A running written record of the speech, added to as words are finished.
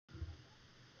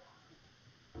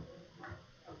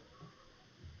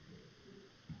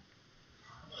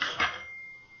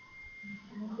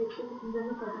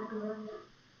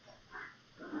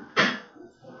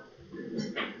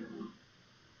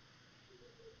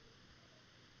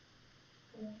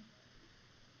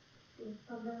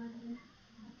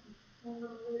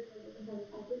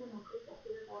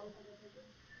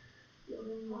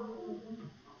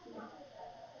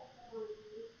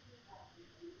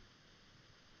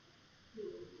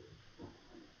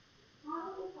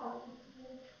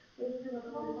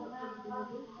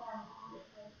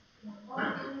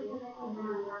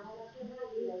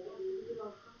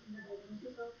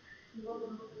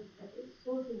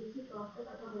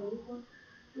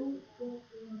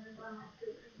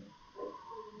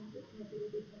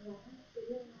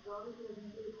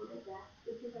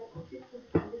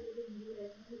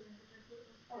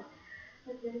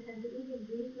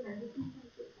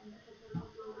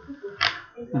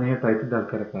मैंने टाइटल डाल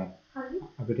के रखा है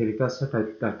अभी टेलीकास्ट से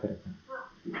टाइटल डाल के रखा है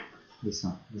this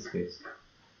one this page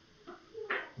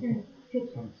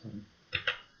sorry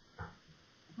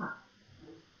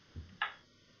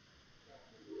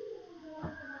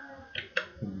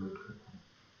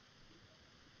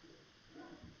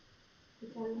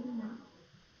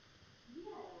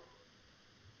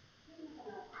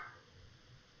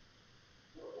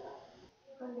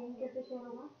link कैसे शेयर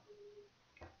होगा?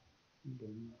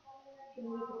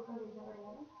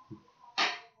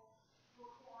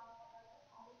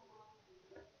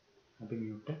 अभी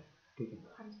म्यूट है ठीक है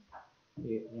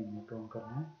ये म्यूट ऑन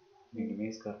करना है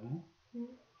मिनिमाइज करना है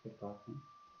फिर पास में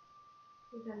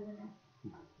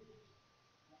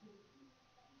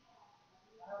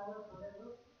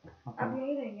अब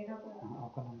यही रहेंगे ना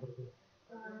आपका नंबर दो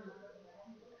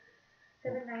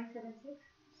 7976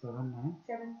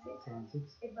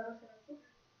 76 एक बार 76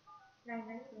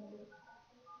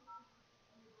 9970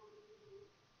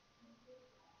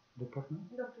 डिपेक्ट में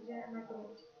डॉक्टर जय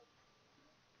माइक्रोवेज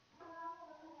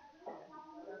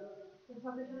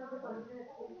इन्फॉर्मेशन आपको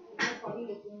सॉरी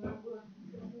लेती हूँ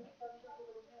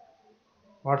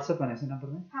व्हाट्सएप है इसी नंबर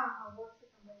में हाँ हाँ व्हाट्सएप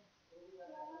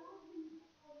नंबर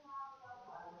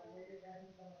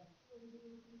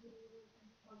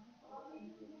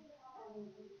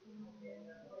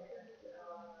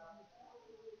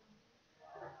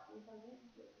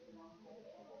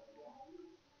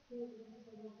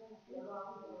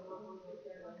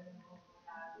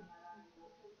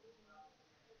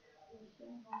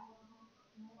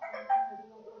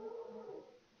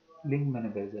लिंक मैंने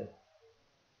भेजा है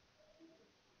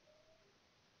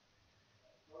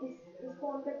इस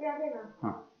फोन करके आ देना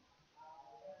हाँ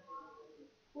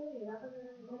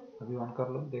अभी ऑन कर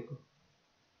लो देखो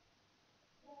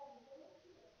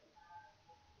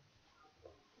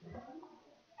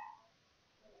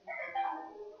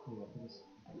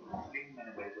लिंक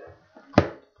मैंने भेजा है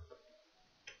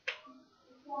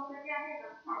फोन करके आ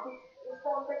देना इस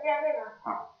फोन करके आ देना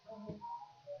हाँ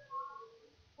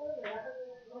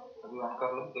अभी ऑन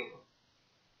कर लो देखो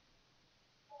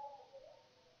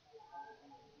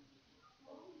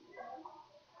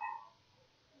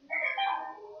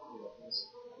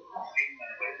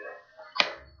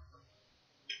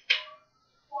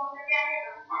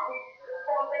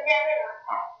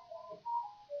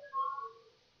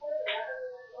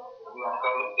अभी ऑन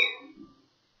कर लो देखो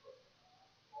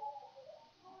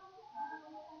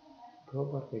दो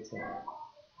बार कैसे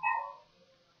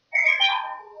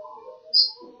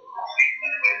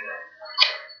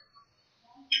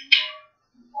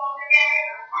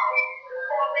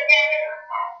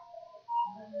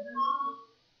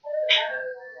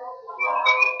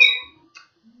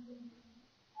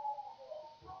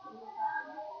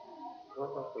दो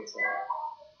बार कैसे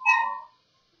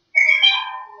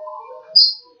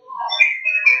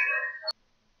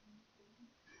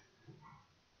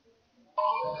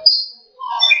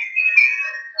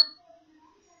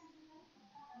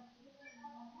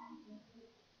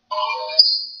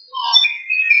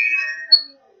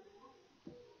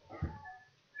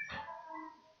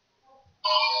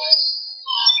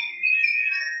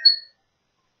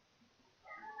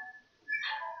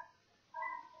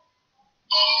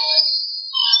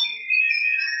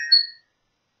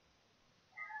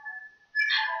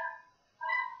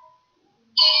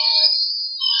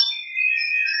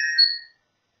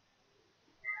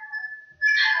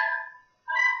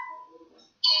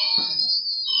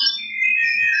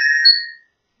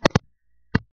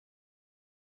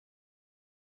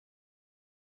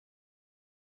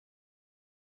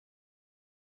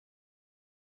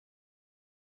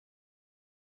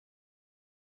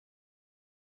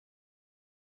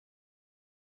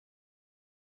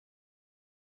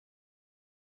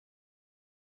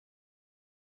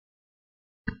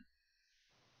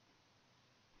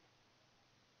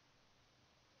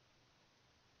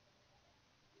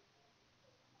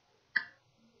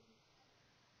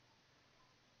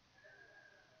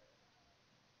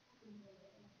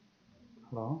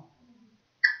हेलो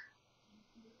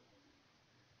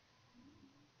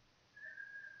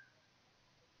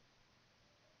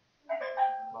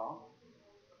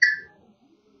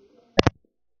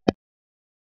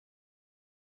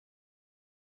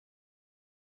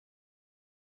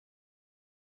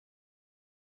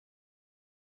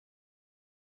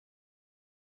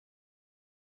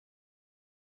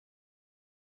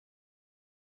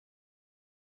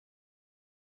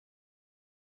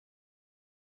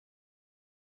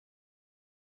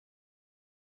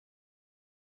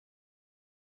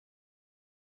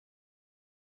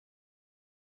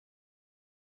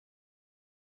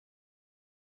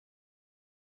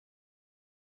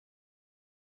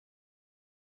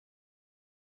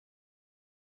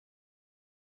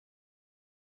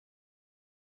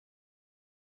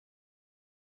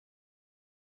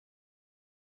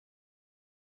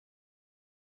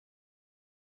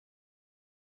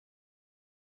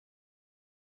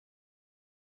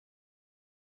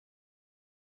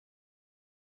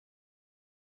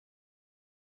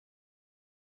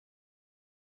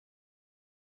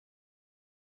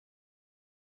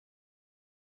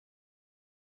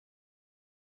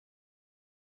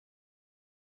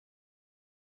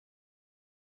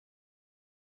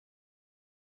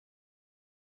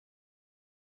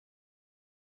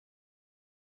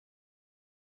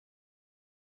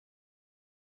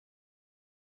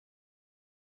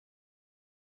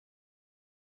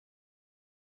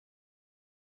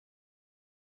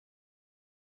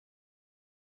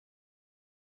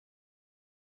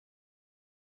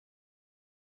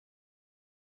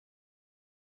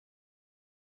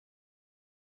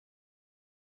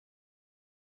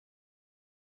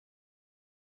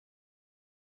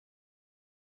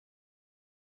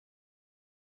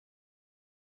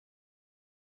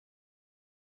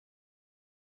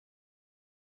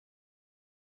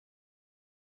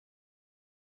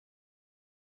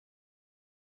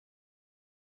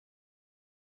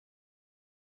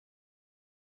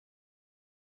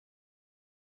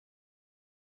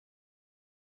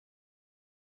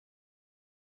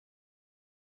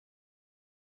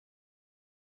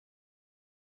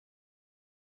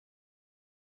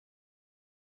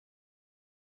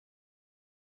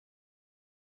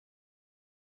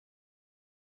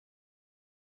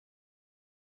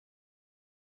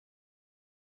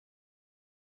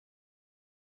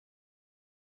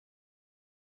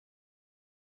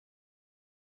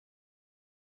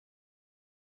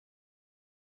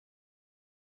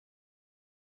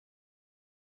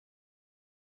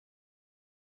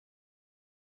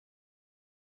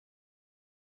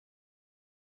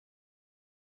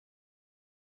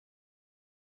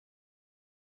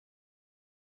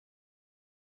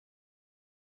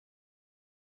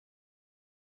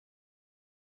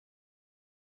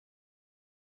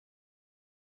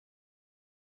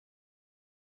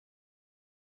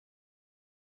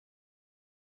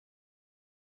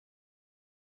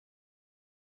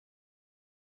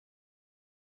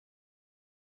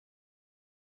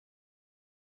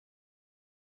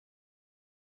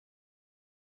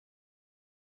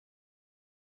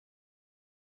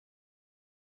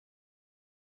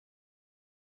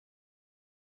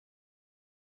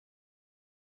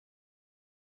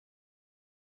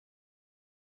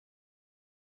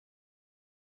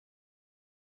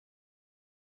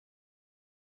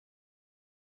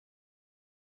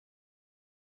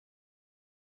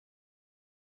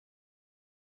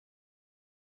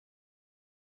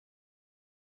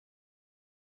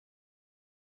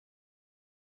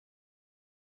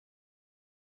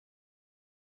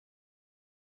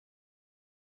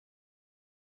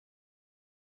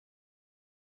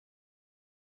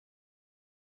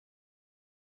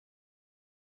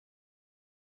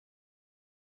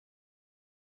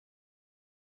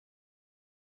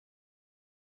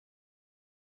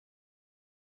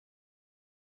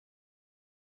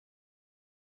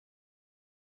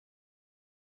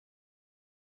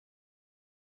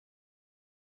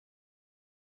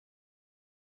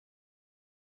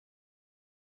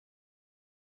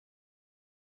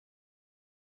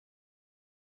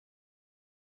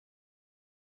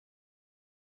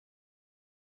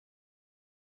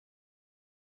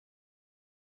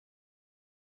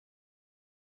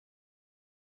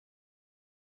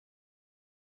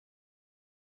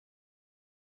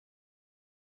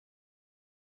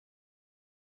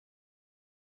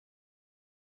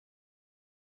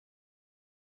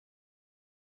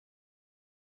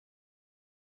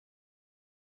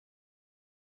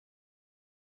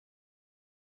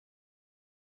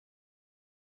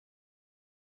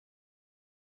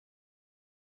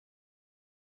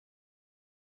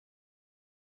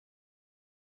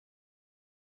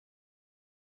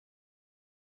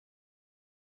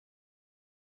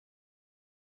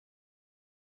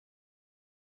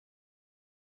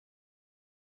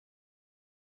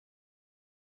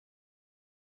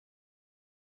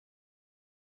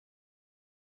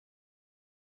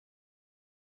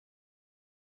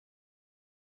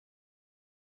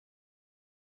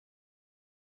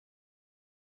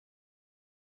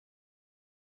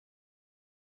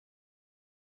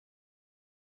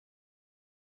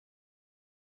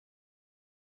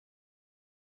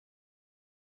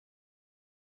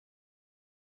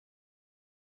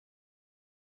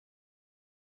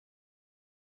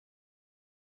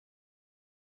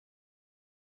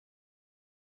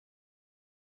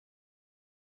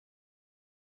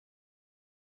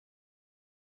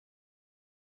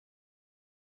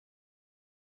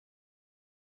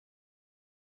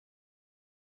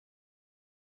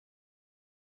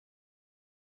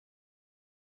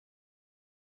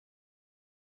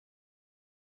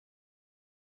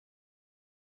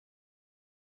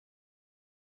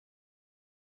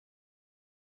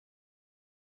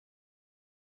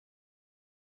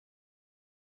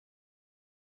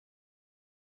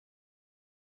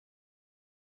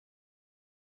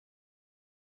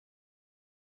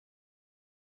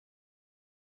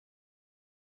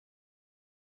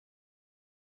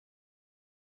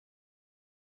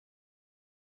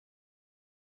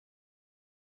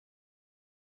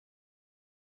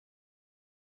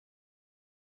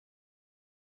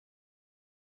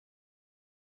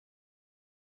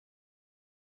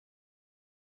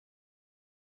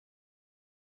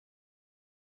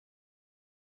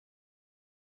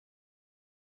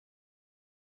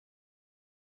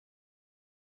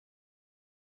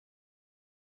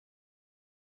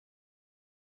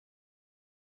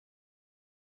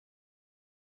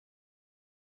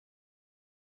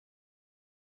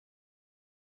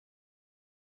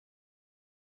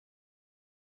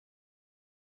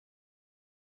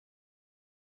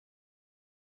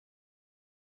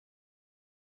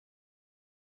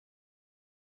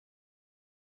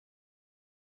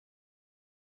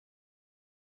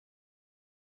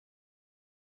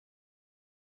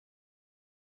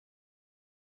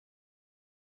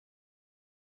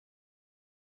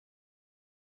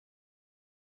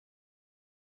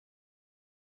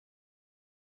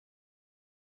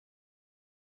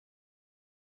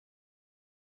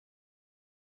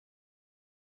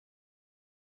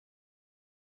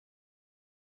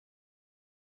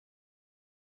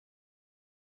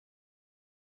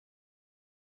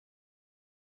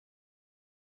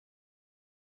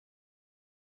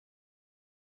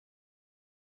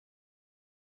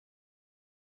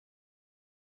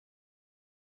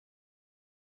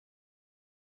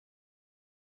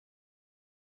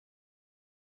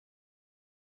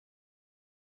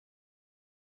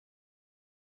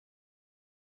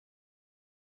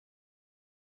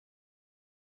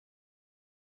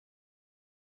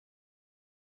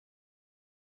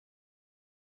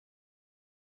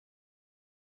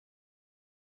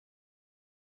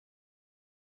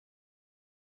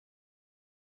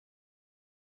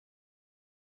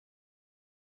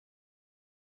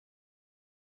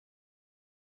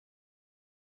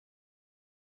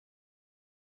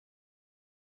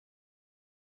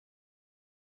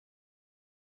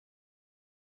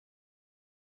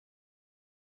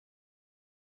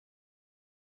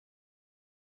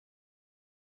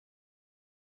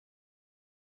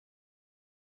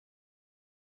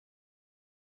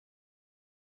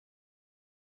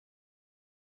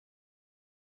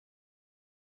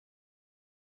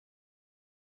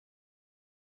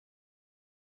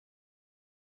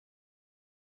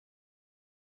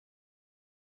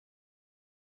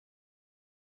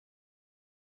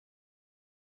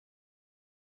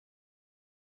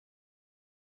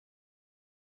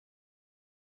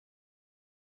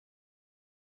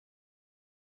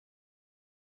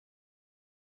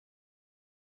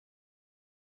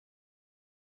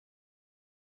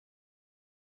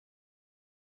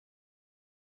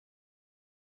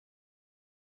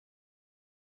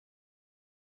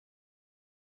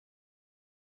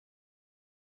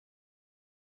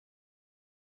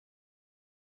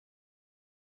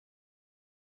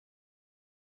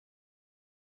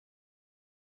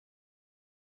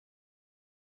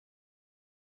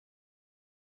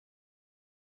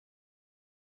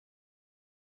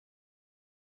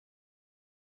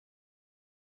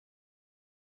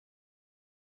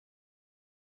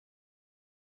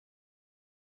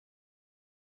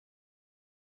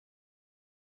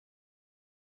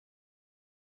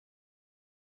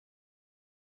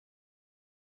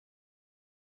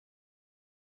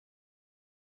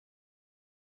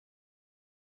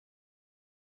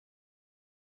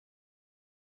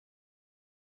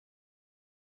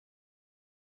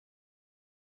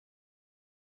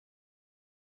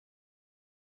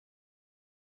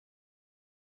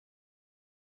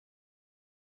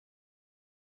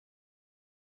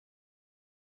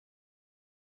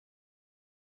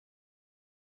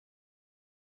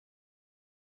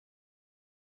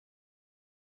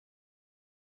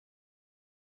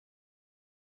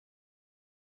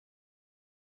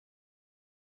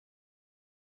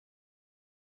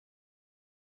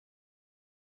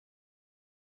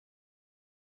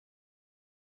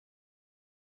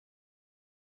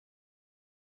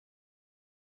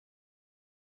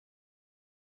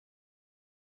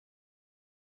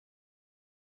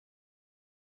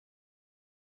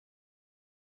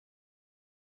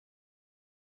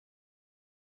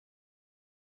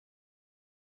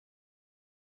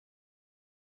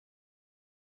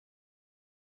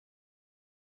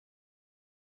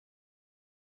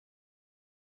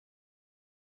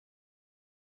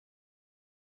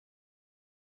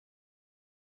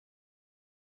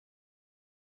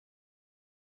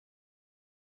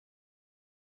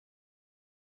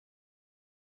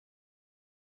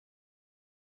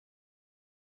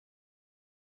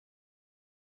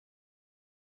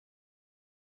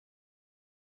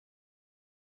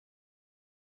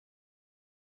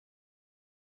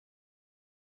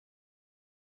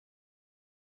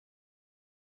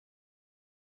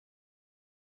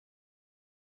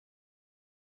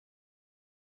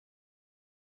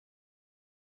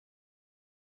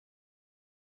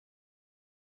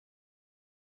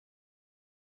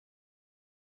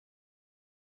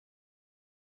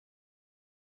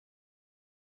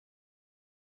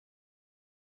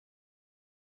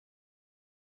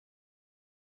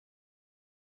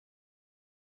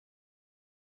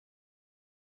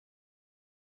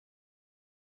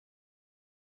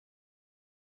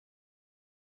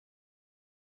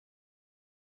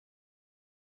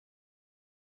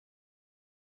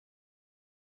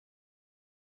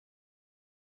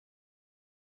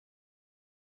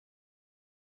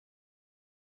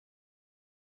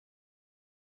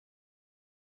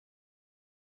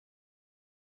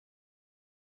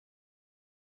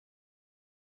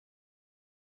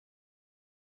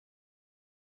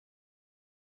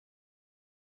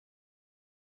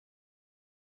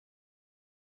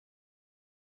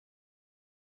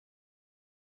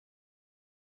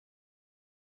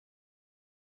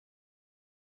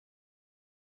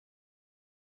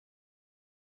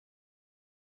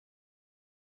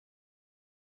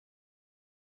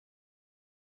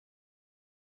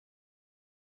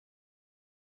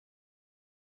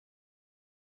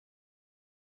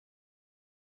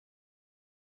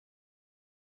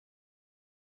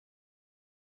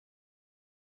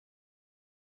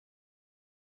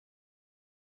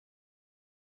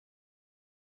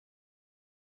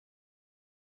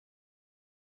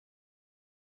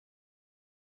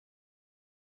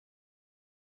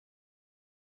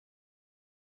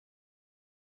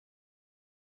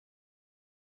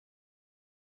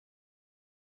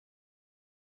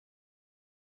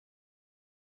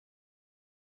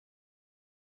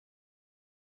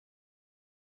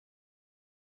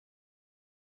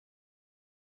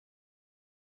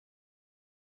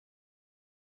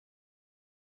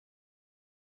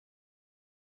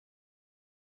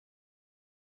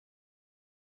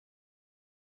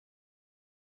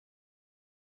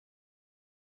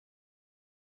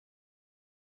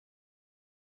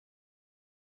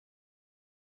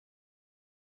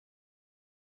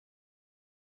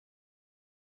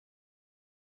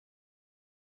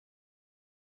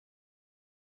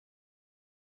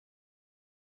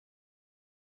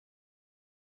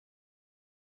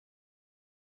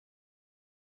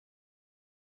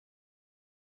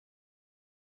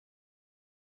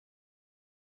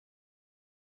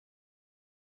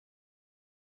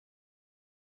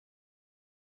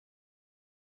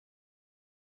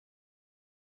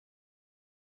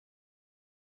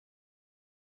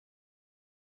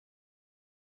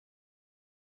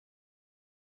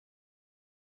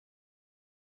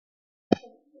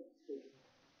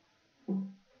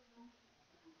Okay.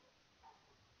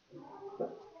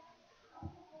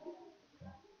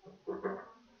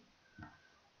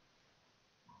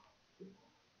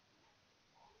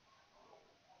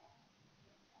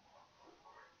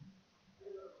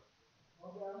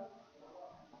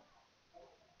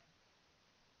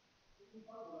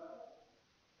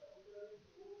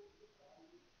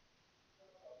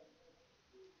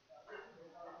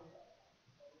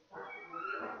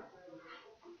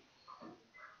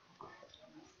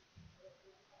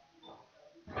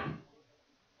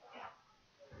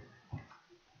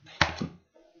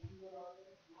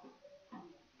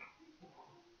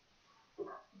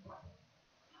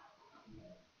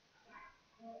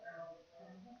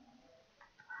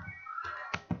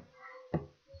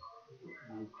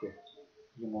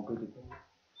 ये मोटो दिखा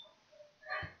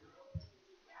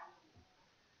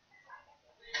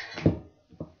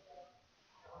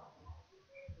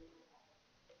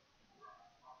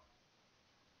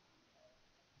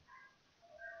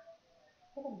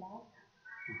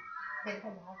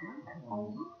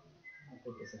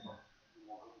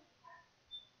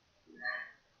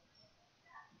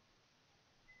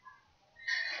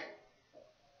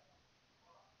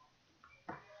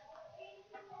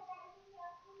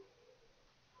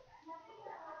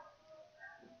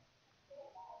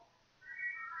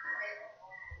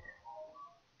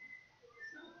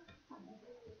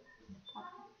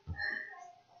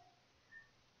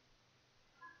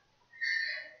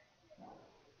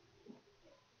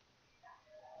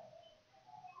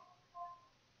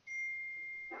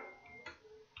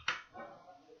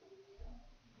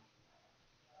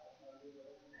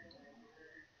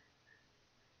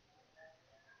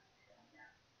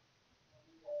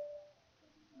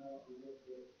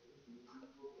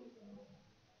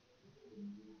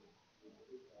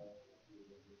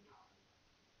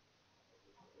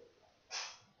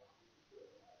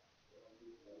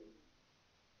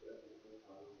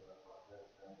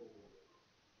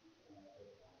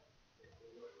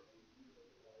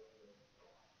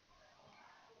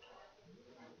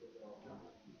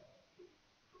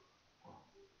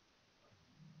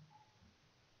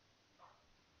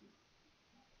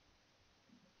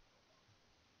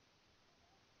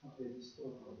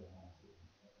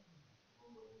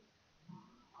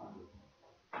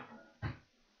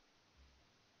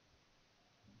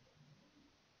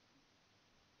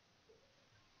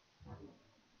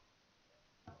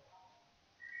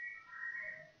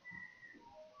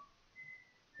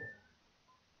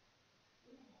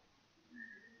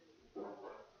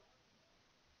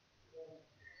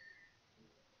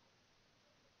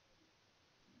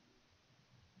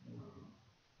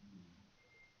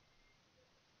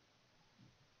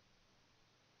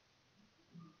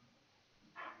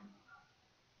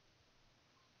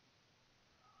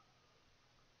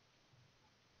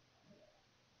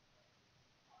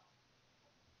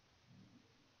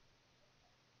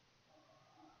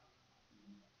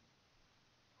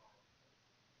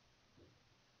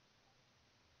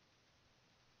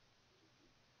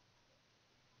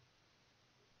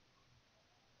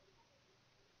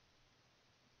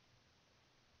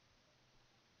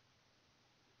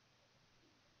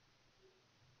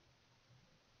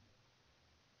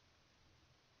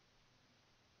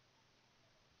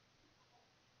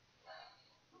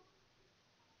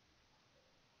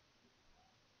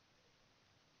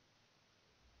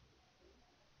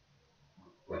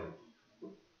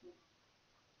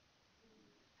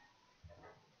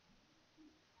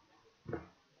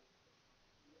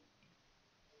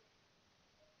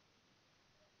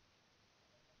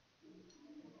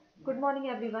Good morning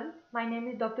everyone. My name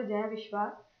is Dr. Jaya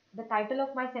Vishwas. The title of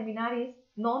my seminar is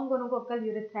Non-gonococcal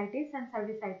urethritis and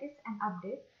cervicitis, an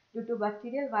update due to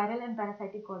bacterial, viral and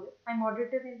parasitic causes. My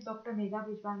moderator is Dr. Megha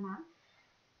Vishwal ma'am.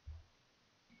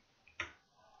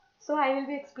 So I will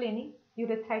be explaining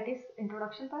urethritis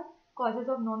introduction part, causes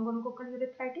of non-gonococcal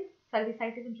urethritis,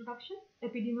 cervicitis introduction,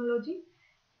 epidemiology,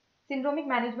 syndromic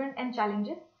management and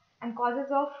challenges, and causes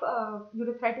of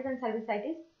urethritis and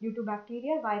cervicitis due to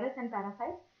bacteria, virus and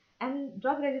parasites, and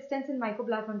drug resistance in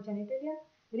Mycoplasma genitalia,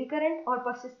 recurrent or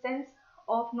persistence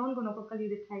of non-gonococcal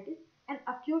urethritis, and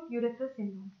acute urethral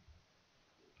syndrome.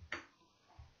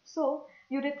 So,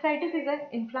 urethritis is an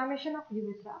inflammation of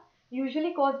urethra,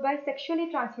 usually caused by sexually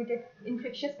transmitted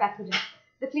infectious pathogens.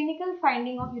 The clinical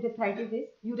finding of urethritis is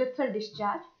urethral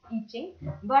discharge, itching,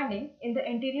 burning in the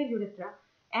anterior urethra,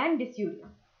 and dysuria.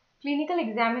 Clinical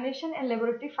examination and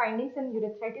laboratory findings in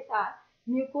urethritis are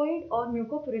mucoid or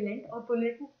mucopurulent or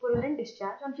purulent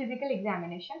discharge on physical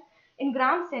examination. In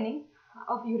gram staining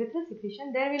of urethral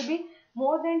secretion, there will be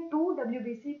more than 2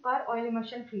 WBC per oil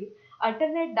emulsion field.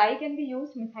 Alternate dye can be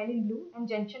used, methylene blue and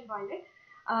gentian violet.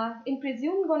 In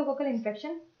presumed gonococcal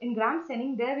infection, in gram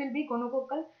staining, there will be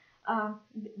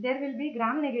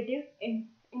gram negative in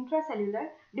intracellular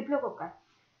diplococci.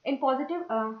 In positive,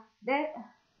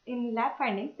 in lab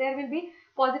findings, there will be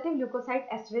positive leukocyte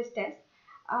esterase test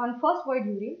on first void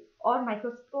urine or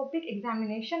microscopic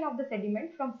examination of the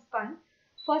sediment from spun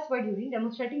first void urine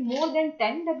demonstrating more than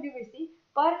 10 WBC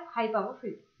per high power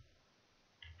field.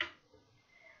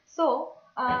 So,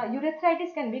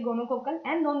 urethritis can be gonococcal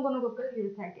and non-gonococcal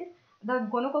urethritis. The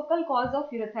gonococcal cause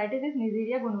of urethritis is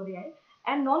Neisseria gonorrhoeae,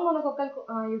 and non-gonococcal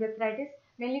urethritis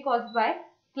mainly caused by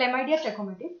Chlamydia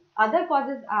trachomatis. Other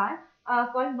causes are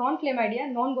called non-chlamydia,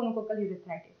 non-gonococcal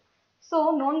urethritis.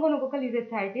 So, non-gonococcal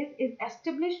urethritis is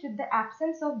established with the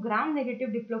absence of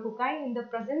gram-negative diplococci in the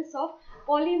presence of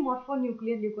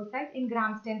polymorphonuclear leukocyte in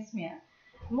gram stain smear.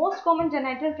 Most common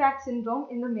genital tract syndrome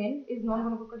in the male is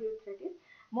non-gonococcal urethritis.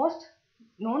 Most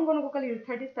non-gonococcal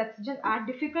urethritis pathogens are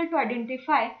difficult to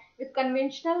identify with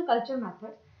conventional culture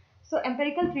methods. So,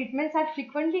 empirical treatments are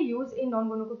frequently used in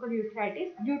non-gonococcal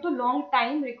urethritis due to long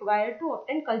time required to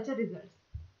obtain culture results.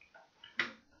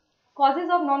 Causes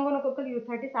of non-gonococcal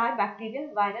urethritis are bacterial,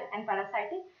 viral and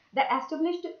parasitic. The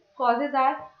established causes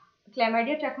are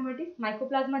Chlamydia trachomatis,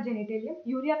 Mycoplasma genitalium,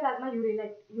 Ureaplasma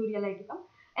urealyticum,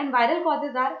 and viral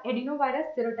causes are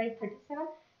adenovirus serotype 37,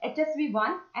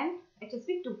 HSV1 and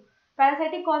HSV2.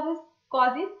 Parasitic causes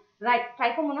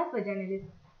Trichomonas vaginalis.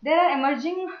 There are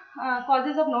emerging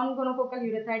causes of non-gonococcal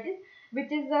urethritis,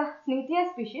 which is the Schnitzia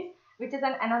species, which is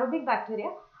an anaerobic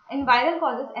bacteria. In viral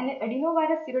causes,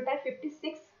 adenovirus serotype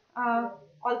 56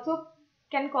 also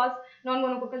can cause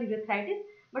non-gonococcal urethritis,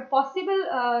 but possible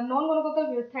non-gonococcal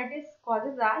urethritis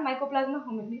causes are Mycoplasma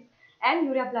hominis and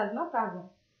Ureaplasma parvum.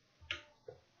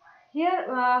 Here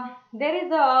there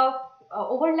is a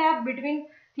overlap between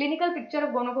clinical picture of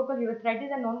gonococcal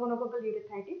urethritis and non-gonococcal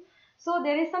urethritis. So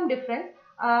there is some difference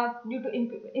due to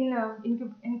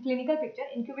in clinical picture.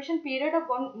 Incubation period of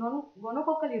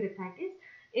gonococcal urethritis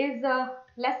is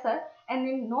lesser, and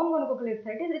in non-gonococcal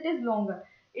urethritis it is longer.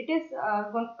 It is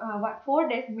 4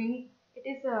 days. Mean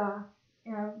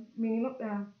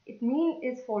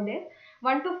is 4 days.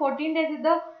 1 to 14 days is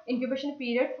the incubation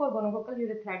period for gonococcal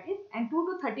urethritis, and 2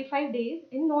 to 35 days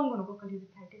in non-gonococcal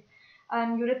urethritis.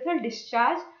 And urethral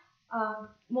discharge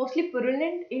mostly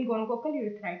purulent in gonococcal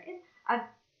urethritis.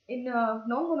 In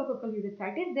non-gonococcal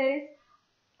urethritis, there is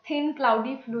thin,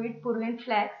 cloudy, fluid, purulent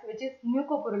flax, which is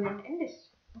mucopurulent in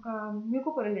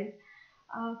mucopurulence.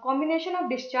 Combination of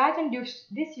discharge and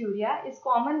dysuria is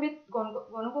common with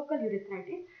gonococcal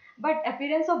urethritis, but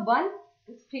appearance of one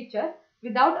feature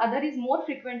without other is more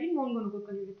frequent in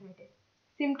non-gonococcal urethritis.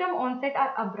 Symptom onset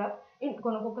are abrupt in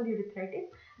gonococcal urethritis,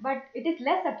 but it is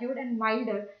less acute and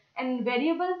milder and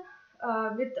variable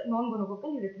with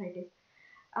non-gonococcal urethritis.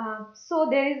 So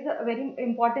there is a very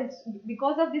important,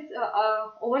 because of this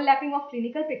overlapping of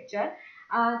clinical picture,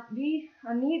 we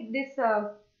need this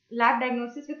lab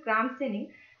diagnosis with gram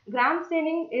staining. Gram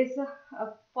staining is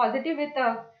positive with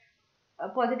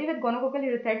gonococcal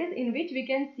urethritis, in which we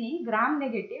can see gram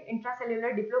negative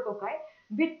intracellular diplococci,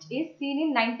 which is seen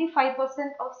in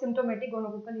 95% of symptomatic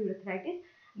gonococcal urethritis.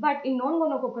 But in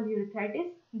non-gonococcal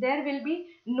urethritis, there will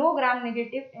be no gram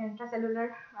negative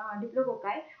intracellular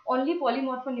diplococci, only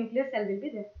polymorphonuclear cell will be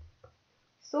there.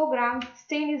 So gram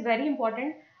stain is very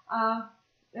important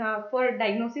for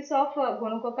diagnosis of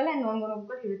gonococcal and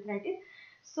non-gonococcal urethritis.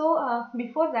 So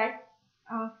before that,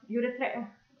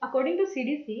 according to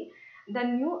CDC,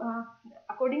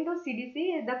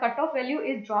 the cutoff value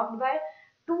is dropped by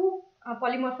 2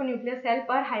 polymorphonuclear cell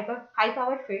per high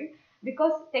power field,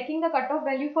 because taking the cutoff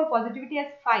value for positivity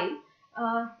as 5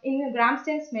 in gram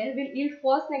stain smear will yield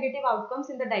false negative outcomes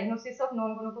in the diagnosis of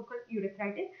non-gonococcal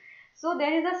urethritis. So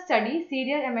there is a study,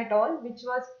 Serier et al., which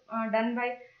was done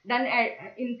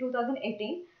in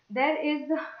 2018.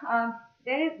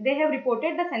 They have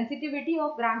reported the sensitivity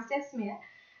of gram stain smear,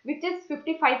 which is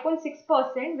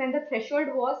 55.6% when the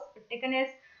threshold was taken as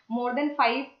more than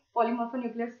 5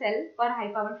 polymorphonuclear cell per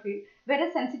high power field,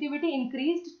 whereas sensitivity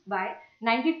increased by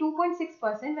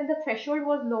 92.6% when the threshold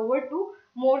was lowered to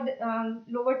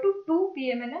 2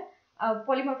 pmnl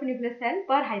polymorphonuclear cell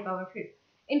per high power field.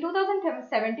 In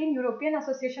 2017, European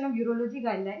Association of Urology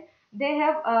guideline, they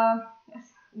have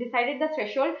decided the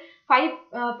threshold 5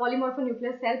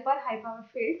 polymorphonuclear cell per high power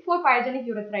field for pyogenic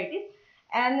urethritis,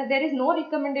 and there is no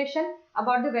recommendation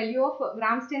about the value of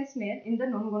gram stain smear in the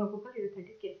non-gonococcal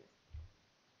urethritis cases.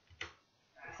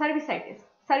 Cervicitis.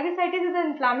 Cervicitis is an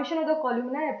inflammation of the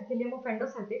columnar epithelium of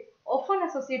endocervix, often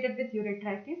associated with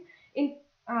urethritis in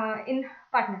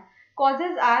partner.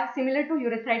 Causes are similar to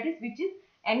urethritis, which is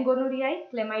N-gonorrhoeae,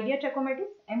 chlamydia trachomatis,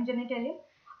 M. genitalium,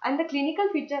 and the clinical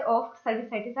feature of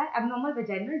cervicitis are abnormal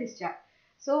vaginal discharge.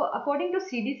 So, according to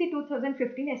CDC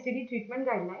 2015 STD treatment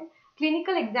guideline,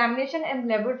 clinical examination and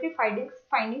laboratory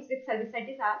findings with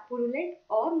cervicitis are purulent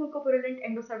or mucopurulent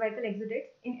endocervical exudates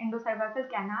in endocervical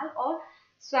canal or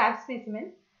swab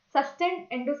specimen, sustained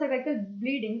endocervical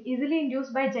bleeding easily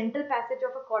induced by gentle passage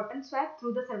of a cotton swab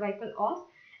through the cervical os,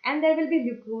 and there will be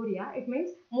leukorrhea. It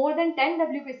means more than 10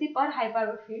 WPC per high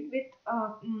power field with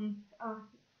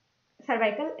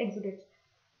cervical exudates.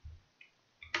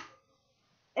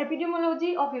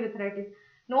 Epidemiology of urethritis.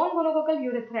 Non-gonococcal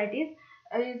urethritis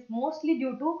is mostly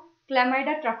due to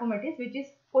chlamydia trachomatis, which is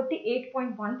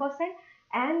 48.1%,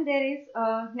 and there is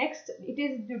next it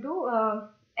is due to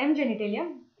M.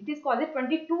 genitalium. It is caused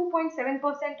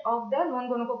 22.7% of the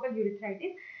non-gonococcal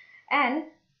urethritis, and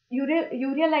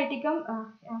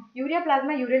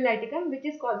ureaplasma ureolyticum, which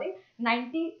is causing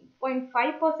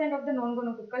 90.5% of the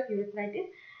non-gonococcal urethritis,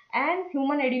 and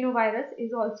human adenovirus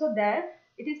is also there.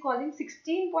 It is causing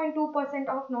 16.2%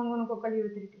 of non-gonococcal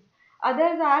urethritis.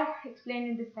 Others are explained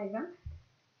in this diagram.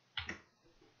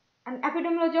 And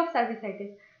epidemiology of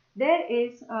cervicitis. There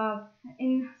is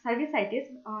in cervicitis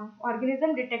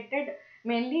organism detected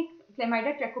mainly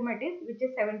chlamydia trachomatis, which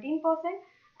is 17%,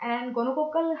 and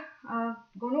gonococcal.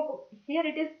 Here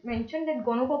it is mentioned that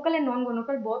gonococcal and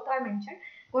non-gonococcal both are mentioned.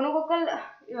 Gonococcal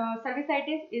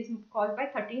cervicitis is caused by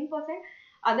 13%.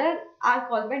 Others are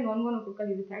caused by non-gonococcal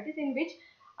urethritis, in which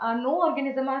no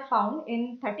organism are found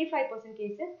in 35%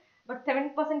 cases, but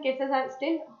 7% cases are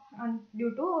still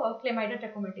due to chlamydia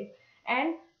trachomatis,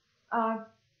 and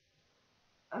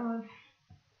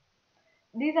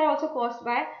these are also caused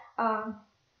by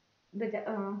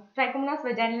Trichomonas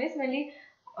vaginalis, mainly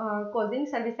causing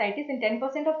cervicitis in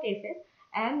 10% of cases,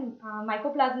 and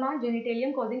Mycoplasma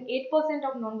genitalium causing 8%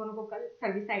 of non-gonococcal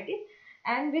cervicitis,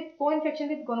 and with co-infection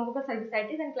with gonococcal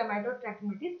cervicitis and chlamydia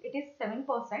trachomatis, it is 7%.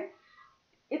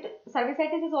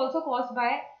 Cervicitis is also caused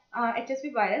by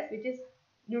HSV virus, which is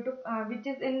due to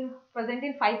present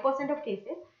in 5% of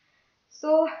cases.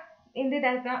 So, in this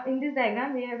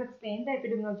diagram, we have explained the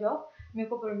epidemiology of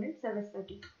mucopurulent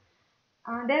cervicitis.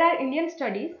 There are Indian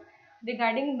studies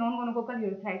regarding non-gonococcal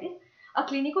urethritis. A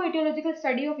clinico-etiological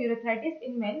study of urethritis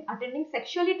in men attending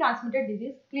sexually transmitted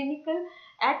disease clinical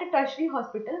at a tertiary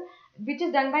hospital, which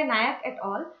is done by Nayak et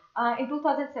al. In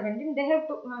 2017. They have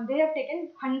taken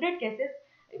 100 cases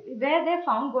where they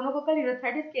found gonococcal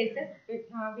urethritis cases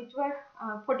which were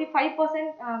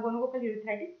 45% gonococcal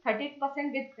urethritis,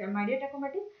 30% with chlamydia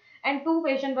trachomatis, and 2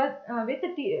 patients was with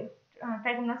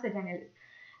Trichomonas vaginalis.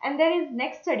 And there is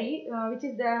next study which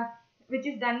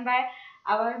is done by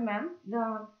our ma'am,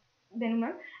 the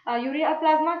Benuman,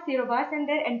 ureaplasma serovars and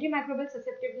their antimicrobial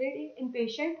susceptibility in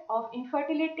patient of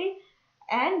infertility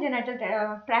and genital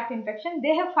tract infection.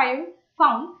 They have found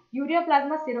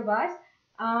ureaplasma serovars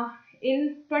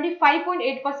in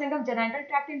 25.8% of genital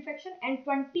tract infection and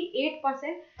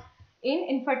 28% in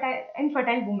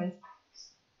infertile women.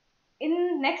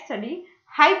 In next study,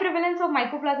 high prevalence of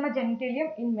Mycoplasma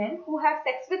genitalium in men who have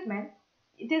sex with men.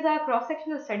 It is a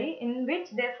cross-sectional study in which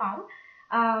they found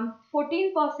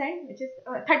 14%, which is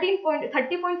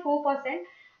 30.4%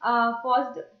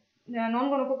 caused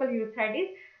non-gonococcal urethritis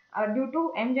due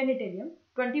to M. genitalium,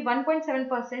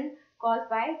 21.7% caused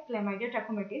by chlamydia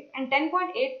trachomatis, and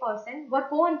 10.8% were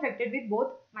co-infected with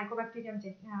both Mycoplasma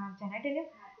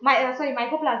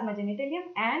genitalium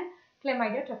and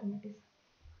chlamydia trachomatis.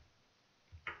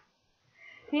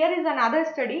 Here is another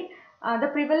study, the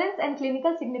prevalence and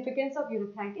clinical significance of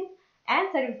urethritis and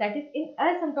cervicitis in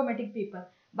asymptomatic people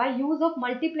by use of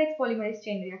multiplex polymerase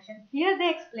chain reaction. Here they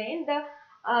explain the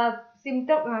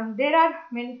symptom. There are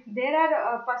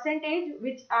a percentage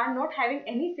which are not having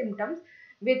any symptoms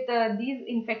with these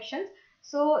infections.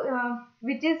 So,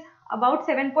 which is about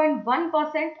 7.1%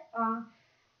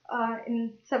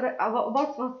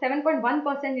 about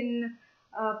 7.1% in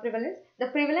prevalence. The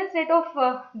prevalence rate of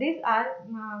these are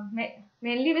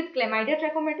mainly with chlamydia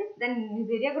trachomatis, then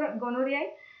Neisseria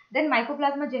gonorrhoeae, then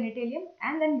Mycoplasma genitalium,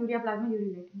 and then ureaplasma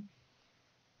ureolyticum.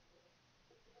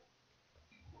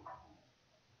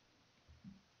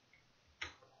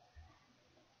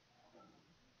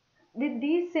 With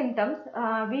these symptoms,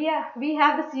 we have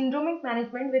the syndromic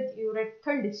management with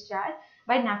urethral discharge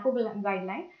by NACO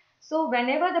guideline. So,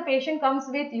 whenever the patient comes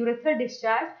with urethral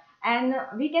discharge, and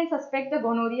we can suspect the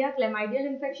gonorrhea, chlamydial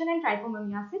infection, and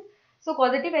trichomoniasis. So,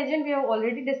 causative agent we have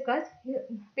already discussed.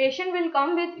 Patient will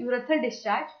come with urethral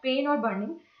discharge, pain or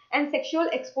burning, and sexual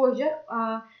exposure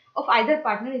of either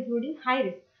partner, including high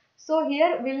risk. So,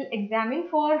 here we will examine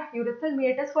for urethral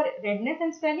meatus for redness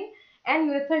and swelling, and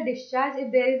urethral discharge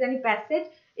if there is any passage.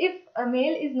 If a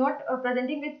male is not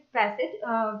presenting with passage,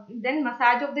 then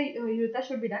massage of the urethra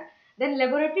should be done. Then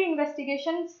laboratory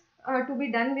investigations to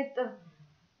be done with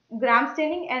gram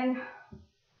staining, and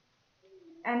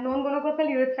non-gonococcal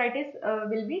urethritis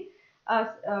will be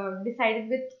decided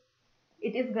with,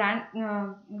 it is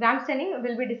gram staining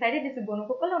will be decided is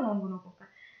gonococcal or non-gonococcal.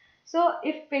 So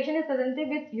if patient is presented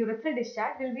with urethral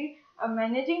discharge, we'll be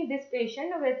managing this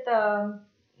patient with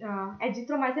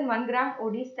azithromycin 1 gram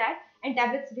OD stat and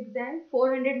tablets with them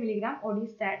 400 milligram OD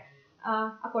stat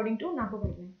according to NACO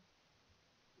guideline.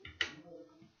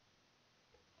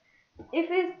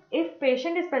 If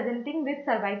patient is presenting with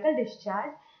cervical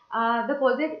discharge, the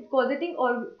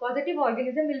causative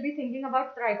organism will be thinking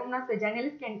about Trichomonas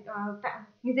vaginalis,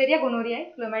 Neisseria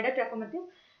gonorrhoeae, Chlamydia trachomatis,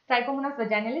 Trichomonas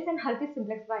vaginalis, and herpes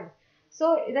simplex virus.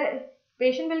 So the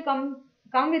patient will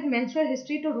come with menstrual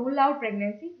history to rule out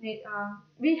pregnancy.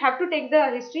 We have to take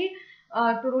the history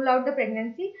to rule out the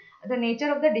pregnancy, the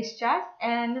nature of the discharge,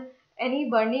 and any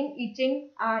burning, itching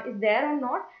is there or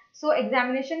not. So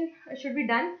examination should be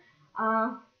done.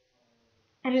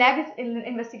 And lab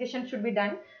investigation should be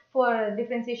done for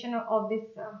differentiation of this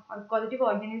causative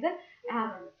organism.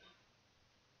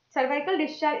 Cervical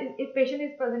discharge, if patient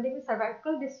is presenting with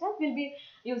cervical discharge, will be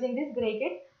using this gray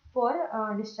kit for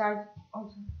discharge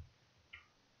also.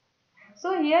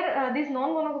 So here this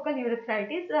non-gonococcal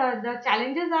urethritis, the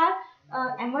challenges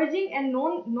are emerging and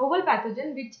novel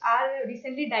pathogen which are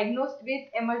recently diagnosed with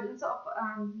emergence of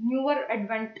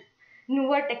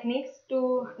newer techniques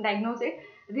to diagnose it.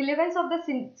 Relevance of the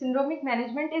syndromic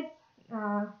management is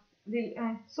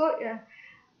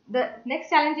the next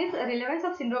challenge is relevance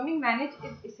of syndromic manage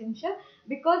is essential,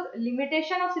 because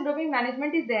limitation of syndromic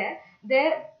management is there.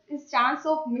 There is chance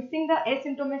of missing the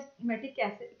asymptomatic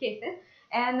cases,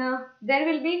 and there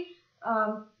will be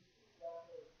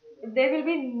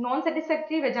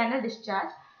non-satisfactory vaginal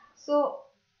discharge. So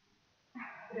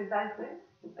result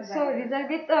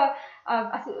with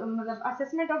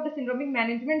assessment of the syndromic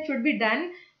management should be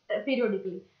done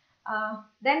periodically.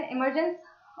 Then emergence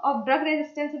of drug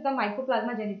resistance in the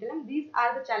Mycoplasma genitalium. These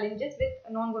are the challenges with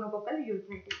non-gonococcal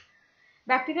urethritis.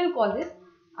 Bacterial causes.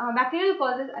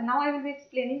 Now I will be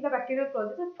explaining the bacterial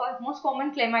causes. For most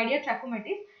common, Chlamydia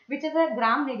trachomatis, which is a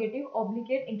gram-negative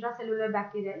obligate intracellular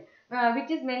bacterial, which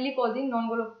is mainly causing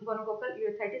non-gonococcal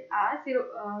urethritis, are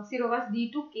serovus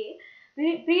D to K.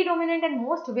 Predominant and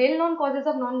most well-known causes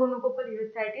of non-gonococcal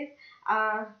urethritis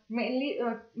are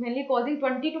mainly causing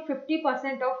 20 to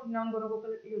 50% of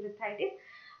non-gonococcal urethritis.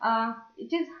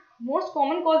 It is most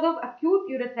common cause of acute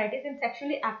urethritis in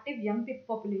sexually active young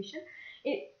population.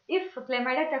 If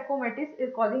Chlamydia trachomatis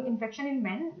is causing infection in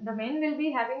men, the men will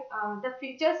be having the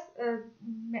features,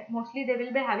 mostly they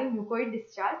will be having mucoid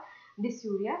discharge,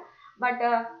 dysuria, but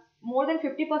more than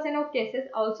 50% of cases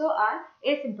also are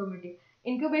asymptomatic.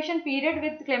 Incubation period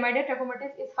with Chlamydia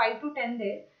trachomatis is 5 to 10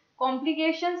 days.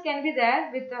 Complications can be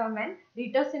there with men: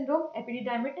 Reiter syndrome,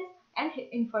 epididymitis, and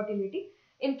infertility.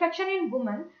 Infection in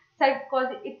women,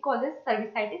 it causes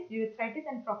cervicitis, urethritis,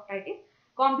 and proctitis.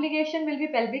 Complication will be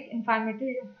pelvic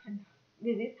inflammatory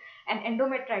disease and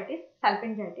endometritis,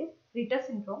 salpingitis, Reiter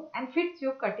syndrome, and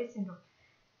Fitz-Hugh-Curtis syndrome.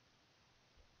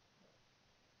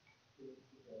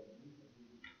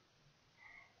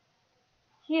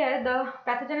 Here the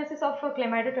pathogenesis of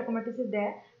Chlamydia trachomatis is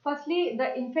there. Firstly,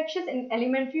 the infectious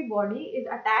elementary body is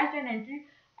attached and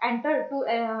enter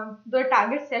to the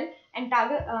target cell, and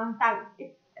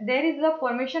there is the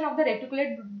formation of the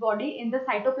reticulate body in the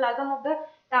cytoplasm of the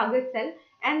target cell,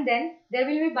 and then there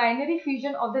will be binary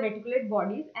fusion of the reticulate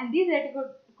bodies, and these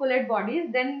reticulate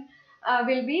bodies then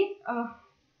will be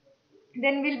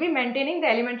maintaining the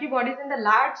elementary bodies in the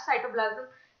large cytoplasm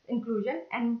inclusion,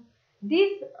 and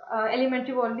these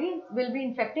elementary bodies will be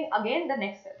infecting again the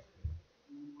next cell.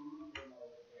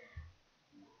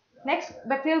 Next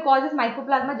bacterial cause is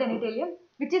Mycoplasma genitalium,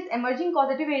 which is emerging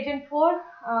causative agent for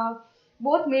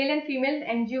both male and female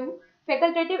NGO.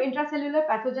 Facultative intracellular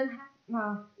pathogen.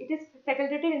 It is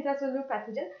facultative intracellular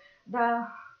pathogen.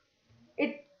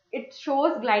 It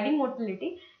shows gliding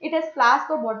motility. It has flask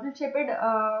or bottle-shaped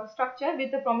structure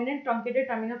with a prominent truncated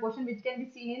terminal portion, which can be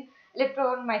seen in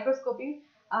electron microscopy.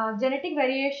 Genetic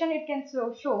variation it can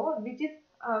show, which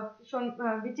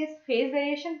is phase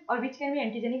variation, or which can be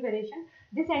antigenic variation.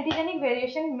 This antigenic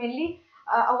variation mainly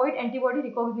avoid antibody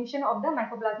recognition of the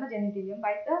Mycoplasma genitalium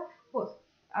by the host.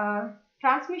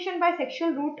 Transmission by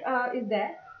sexual route is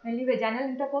there, mainly vaginal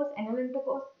intercourse, anal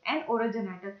intercourse, and oral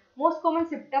genital. Most common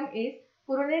symptom is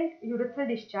purulent urethral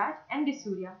discharge and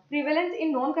dysuria. Prevalence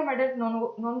in non-chlamydial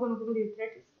non-gonococcal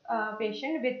urethritis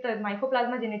patient with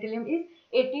Mycoplasma genitalium is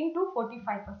 18 to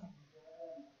 45%.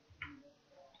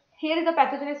 Here is the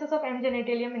pathogenesis of M.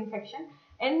 genitalium infection.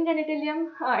 M. genitalium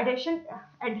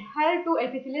adhere to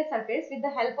epithelial surface with the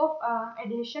help of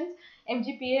adhesions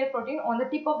MGPA protein on the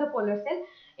tip of the polar cell.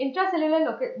 Intracellular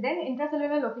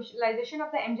localization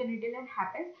of the M. genitalium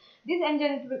happens. This M.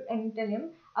 genitalium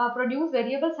produce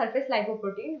variable surface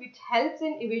lipoprotein which helps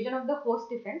in evasion of the host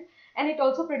defense, and it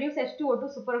also produces H2O2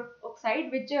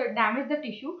 superoxide which damage the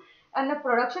tissue. And the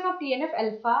production of TNF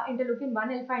alpha, interleukin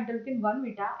 1 alpha, interleukin 1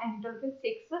 beta and interleukin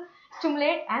 6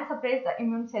 stimulate and suppress the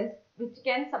immune cells, which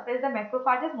can suppress the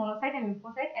macrophages, monocyte and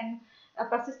lymphocyte, and a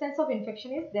persistence of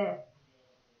infection is there.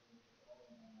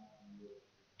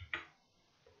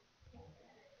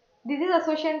 This is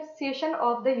association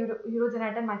of the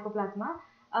urogenital mycoplasma,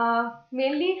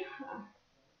 mainly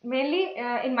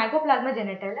in Mycoplasma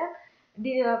genitalium.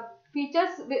 The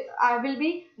features will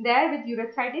be there with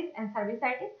urethritis and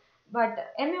cervicitis, but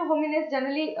M. hominis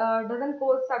generally doesn't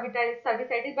cause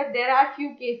cervicitis, but there are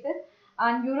few cases,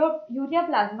 and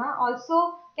ureaplasma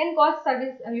also can cause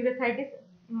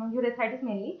urethritis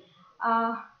mainly.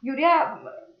 Ureaplasma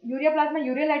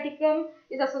ureolyticum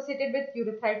is associated with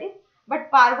urethritis,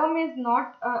 but parvum is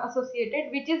not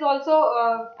associated, which is also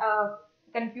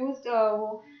confused.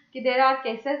 There are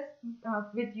cases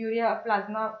with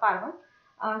ureaplasma parvum.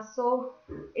 So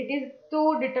it is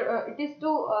to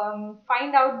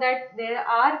find out that there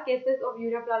are cases of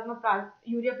ureaplasma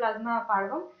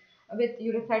parvum with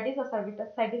urethritis or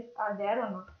cervicitis are there or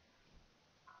not.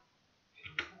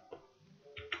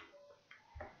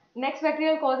 Next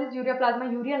bacterial cause is ureaplasma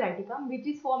ureolyticum, which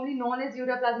is formerly known as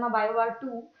ureaplasma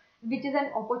biovar2, which is an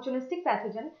opportunistic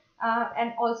pathogen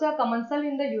and also a commensal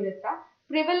in the urethra.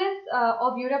 Prevalence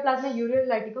of ureaplasma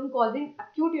ureolyticum causing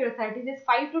acute urethritis is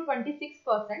 5 to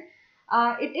 26%.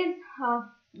 It is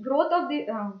growth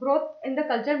in the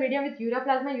culture medium with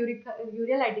ureaplasma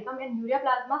ureolyticum and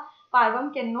ureaplasma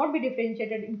parvum cannot be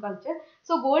differentiated in culture.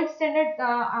 So gold standard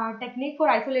technique for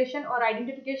isolation or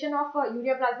identification of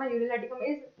ureaplasma ureolyticum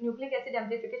is nucleic acid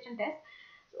amplification test,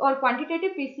 or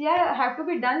quantitative PCR have to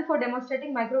be done for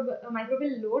demonstrating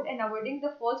microbial load and avoiding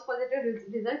the false positive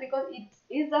result, because it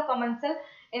is a commensal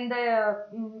in the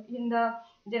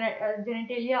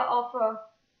genitalia of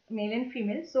male and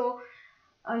female. So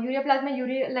ureaplasma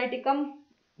ureolyticum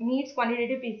needs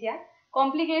quantitative PCR.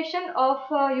 Complication of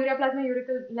ureaplasma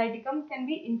ureolyticum can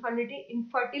be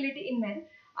infertility in men,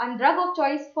 and drug of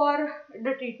choice for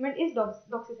the treatment is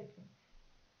doxycycline.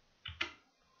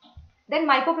 Then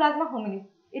Mycoplasma hominis.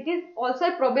 It is also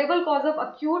a probable cause of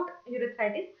acute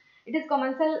urethritis. It is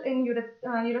commensal in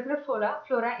urethral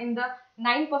flora in the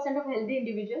 9% of healthy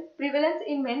individuals. Prevalence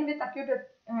in men with acute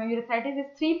urethritis is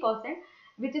 3%,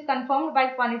 which is confirmed by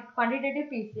quantitative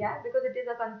PCR because it is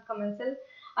a commensal.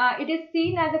 It is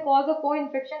seen as a cause of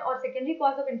co-infection or secondary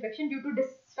cause of infection due to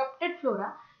disrupted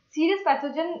flora. Serious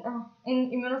pathogen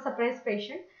in immunosuppressed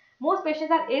patients. Most patients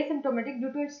are asymptomatic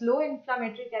due to its low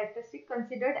inflammatory characteristic,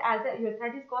 considered as a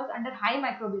urethritis cause under high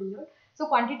microbial load. So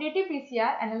quantitative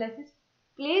PCR analysis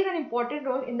plays an important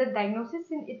role in the diagnosis,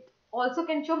 and it also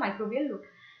can show microbial load.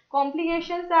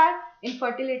 Complications are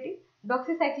infertility.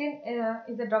 Doxycycline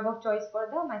is a drug of choice for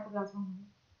the Mycoplasma hominis.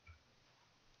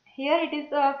 Here it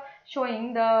is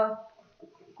showing the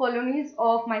colonies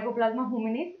of Mycoplasma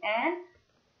hominis and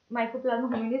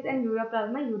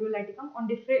ureaplasma ureolyticum on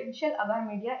differential agar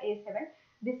media A7.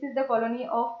 This is the colony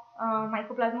of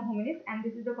Mycoplasma hominis, and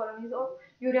this is the colonies of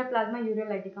ureaplasma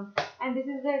ureolyticum, and this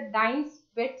is the Dines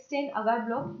wet stain agar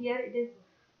block. Here it is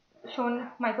shown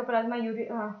Mycoplasma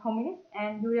hominis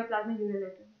and ureaplasma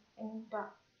ureolyticum in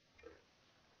dark.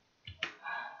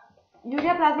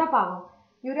 Ureaplasma parvum.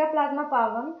 Ureaplasma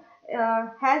parvum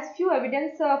has few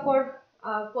evidence for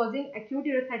causing acute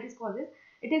urethritis causes.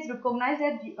 It is recognized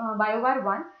as biovar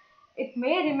 1. It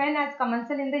may remain as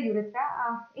commensal in the urethra.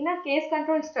 In a case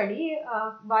control study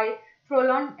by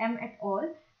Frolond M. et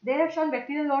al., they have shown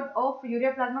bacterial load of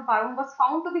ureaplasma parvum was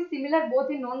found to be similar both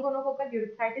in non-gonococcal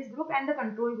urethritis group and the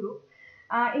control group.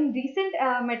 In recent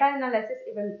meta-analysis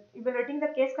evaluating the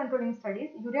case controlling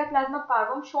studies, ureaplasma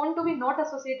parvum shown to be not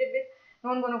associated with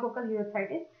non-gonococcal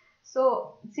urethritis.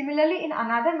 So similarly, in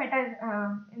another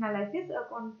meta-analysis,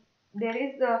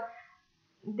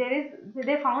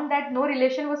 they found that no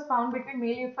relation was found between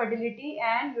male fertility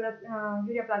and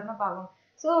ureaplasma parvum.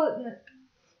 So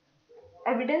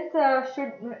evidence are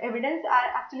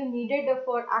actually needed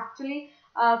for actually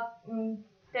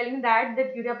telling that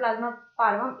ureaplasma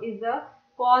parvum is the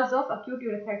cause of acute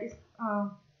urethritis,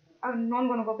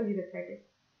 non-gonococcal urethritis.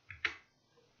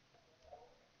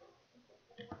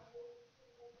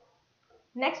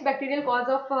 Next bacterial cause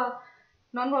of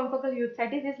non-gonococcal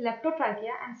urethritis is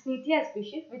Leptotrachea and Smithia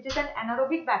species, which is an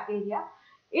anaerobic bacteria.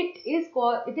 it is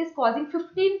causing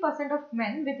 15% of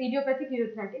men with idiopathic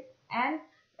urethritis and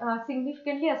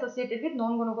significantly associated with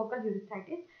non-gonococcal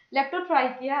urethritis.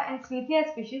 Leptotrachea and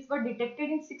Smithia species were detected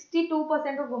in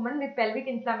 62% of women with pelvic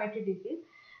inflammatory disease.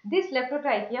 This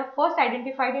leptotrachea, first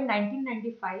identified in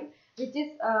 1995, which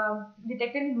is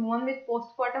detected in women with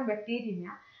postpartum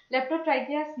bacteremia.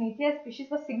 Leptotrachea Smithia species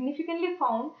was significantly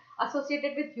found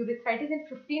associated with urethritis in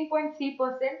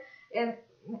 15.3%,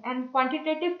 and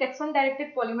quantitative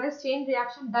taxon-directed polymerase chain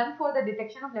reaction done for the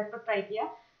detection of leptotrachea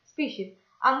species.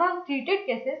 Among treated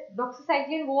cases,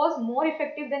 doxycycline was more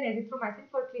effective than azithromycin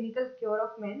for clinical cure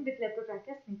of men with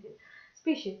leptotrachea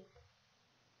species.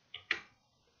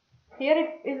 Here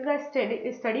it is a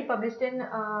study published in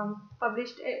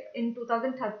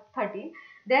 2013.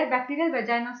 There, bacterial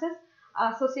vaginosis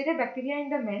associated bacteria in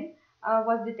the men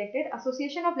was detected.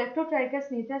 Association of leptotrachea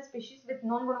smithia species with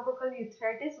non-gonococcal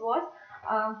urethritis was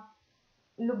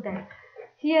looked at.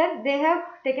 Here they have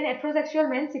taken heterosexual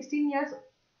men 16 years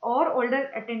or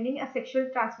older attending a sexual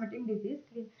transmitting disease,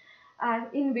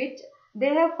 in which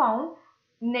they have found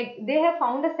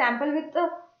a sample with a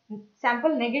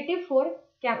sample negative for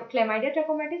Chlamydia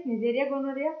trachomatis, Neisseria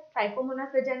gonorrhea,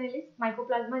 Trichomonas vaginalis,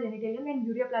 Mycoplasma genitalium, and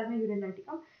Ureaplasma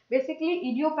urinaticum. Basically,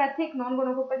 idiopathic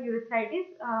non-gonococcal urethritis,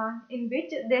 in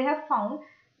which they have found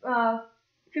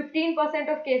 15%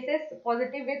 of cases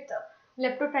positive with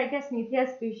Leptotrachea smithia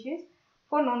species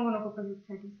for non-gonococcal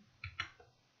urethritis.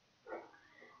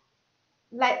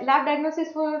 Lab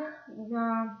diagnosis for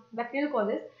bacterial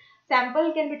causes.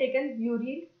 Sample can be taken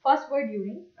urine, first void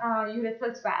urine,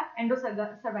 urethral swab,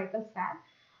 endocervical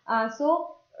swab.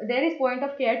 So there is point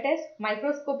of care test.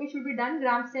 Microscopy should be done.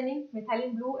 Gram staining,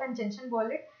 methylene blue, and Jensen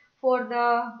bullet for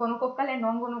the gonococcal and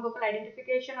non-gonococcal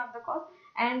identification of the cause.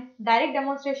 And direct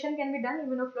demonstration can be done.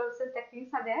 Immunofluorescence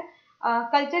techniques are there.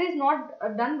 Culture is not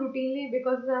done routinely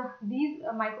because these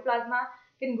mycoplasma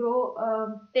can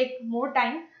grow, take more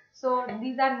time. So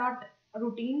these are not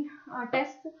routine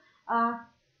tests.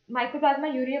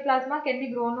 Mycoplasma, ureaplasma can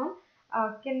be grown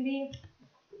on, can be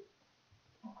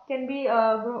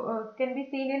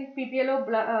seen in PPLO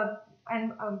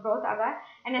and growth agar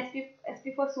and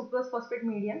sp4 sucrose phosphate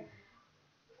medium.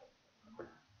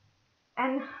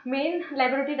 And main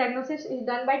laboratory diagnosis is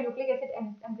done by nucleic acid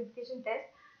amplification test,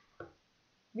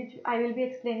 which I will be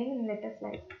explaining in later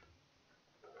slides.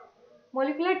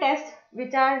 Molecular tests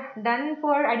which are done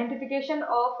for identification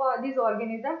of these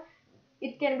organisms,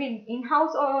 it can be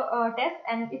in-house test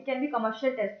and it can be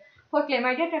commercial test. For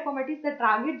Chlamydia trachomatis, the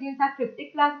target genes are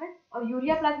cryptic plasmid or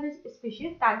ureaplasmid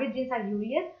species, target genes are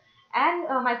urease, and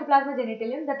Mycoplasma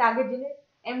genitalium, the target gene is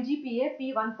MGPA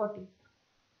P140.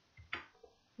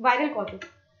 Viral causes.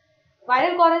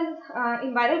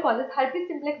 In viral causes, herpes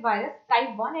simplex virus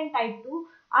type 1 and type 2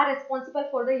 are responsible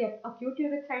for the acute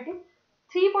urethritis.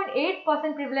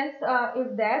 3.8% prevalence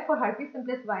is there for herpes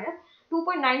simplex virus,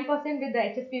 2.9% with the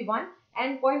HSV1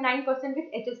 and 0.9% with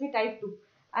HSV type 2.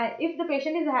 If the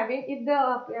patient is having,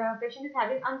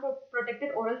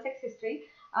 unprotected oral sex history,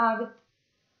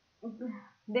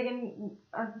 they can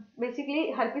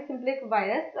basically herpes simplex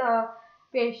virus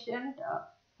patient.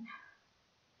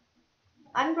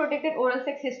 Unprotected oral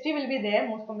sex history will be there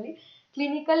most commonly.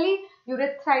 Clinically,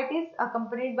 urethritis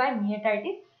accompanied by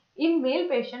meatitis. In male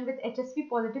patient with HSV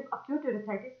positive acute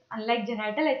urethritis, unlike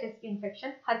genital HSV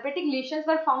infection, herpetic lesions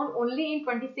were found only in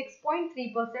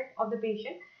 26.3% of the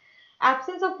patient.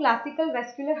 Absence of classical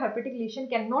vascular herpetic lesion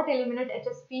cannot eliminate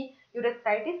HSV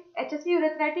urethritis. HSV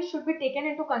urethritis should be taken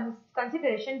into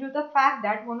consideration due to the fact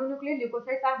that mononuclear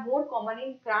leukocytes are more common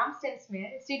in Gram-Stein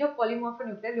smear instead of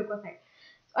polymorphonuclear leukocytes.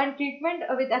 And treatment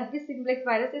with herpes simplex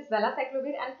virus is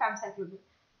valacyclovir and famciclovir.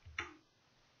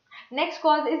 Next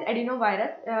cause is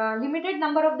adenovirus. Limited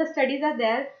number of the studies are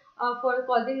there for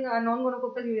causing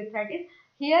non-gonococcal urethritis.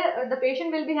 Here the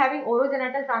patient will be having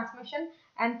orogenital transmission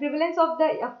and prevalence of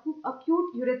the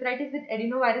acute urethritis with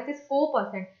adenovirus is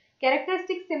 4%.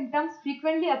 Characteristic symptoms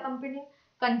frequently accompanying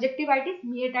conjunctivitis,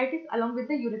 meatitis along with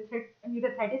the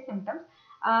urethritis symptoms.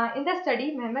 In the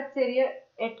study, Mehmet Seria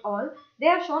et al., they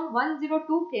have shown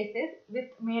 102 cases with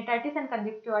meatitis and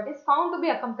conjunctivitis found to be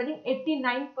accompanying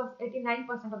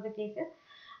 89% of the cases.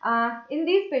 In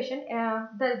these patients,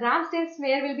 the Gram-Stein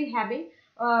smear will be having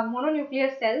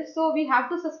mononuclear cells, so we have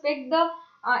to suspect the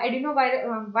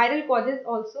adenoviral causes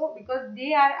also because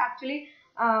they are actually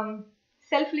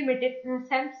self-limiting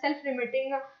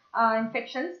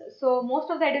infections. So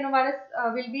most of the adenovirus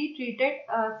will be treated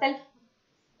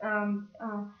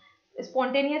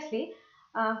spontaneously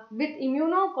with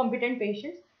immunocompetent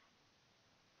patients,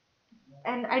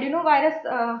 and adenovirus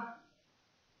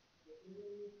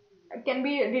can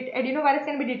be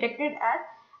detected as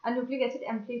a nucleic acid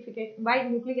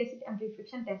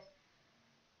amplification test.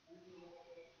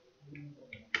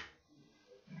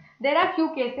 There are few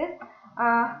cases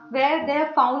where they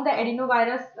have found the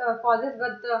adenovirus causes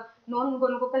with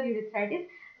non-gonococcal urethritis.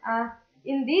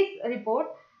 In this report,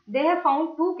 they have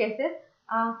found two cases.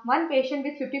 One patient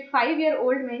with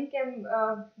 55-year-old man came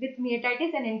with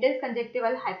myositis and intense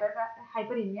conjunctival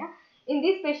hyperemia. In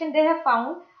this patient, they have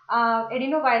found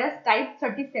adenovirus type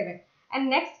 37. And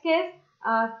next case,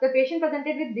 the patient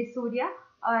presented with dysuria,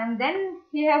 and then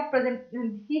he had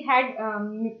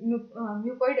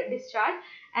mucoid discharge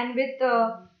and with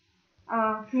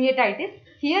myositis.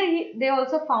 Here they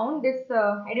also found this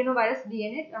adenovirus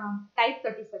DNA type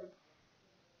 37.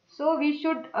 So we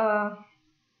should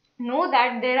know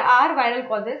that there are viral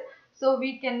causes. So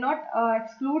we cannot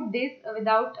exclude this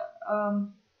without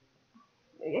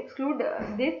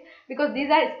this, because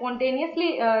these are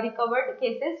spontaneously recovered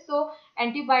cases. So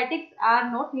antibiotics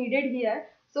are not needed here.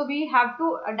 So we have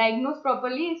to diagnose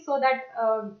properly so that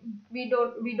we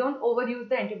don't overuse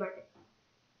the antibiotics.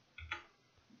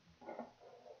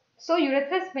 So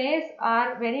urethral smears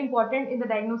are very important in the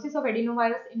diagnosis of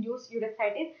adenovirus induced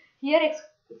urethritis. Here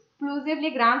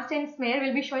exclusively gram stain smear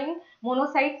will be showing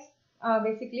monocytes.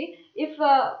 Basically, if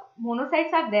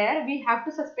monocytes are there, we have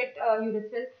to suspect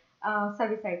urethral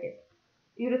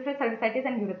cervicitis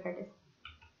and urethritis.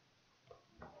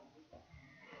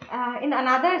 In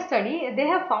another study, they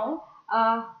have found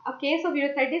a case of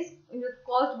urethritis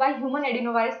caused by human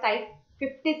adenovirus type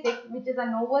 56, which is a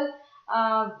novel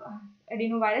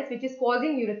adenovirus which is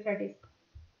causing urethritis.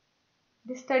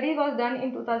 This study was done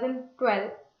in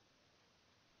 2012.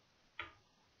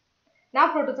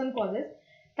 Now, protozoan causes.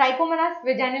 Trichomonas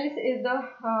vaginalis is the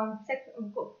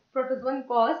protozoan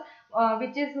cause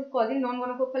which is causing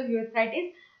non-gonococcal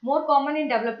urethritis, more common in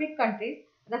developing countries.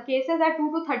 The cases are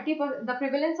 2 to 30%. The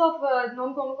prevalence of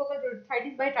non-gonococcal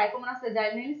urethritis by Trichomonas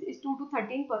vaginalis is 2 to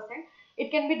 13%. It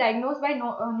can be diagnosed by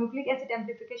nucleic acid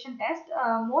amplification test.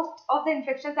 Most of the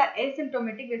infections are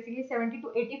asymptomatic, basically 70 to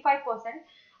 85%,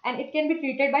 and it can be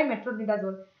treated by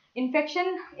metronidazole.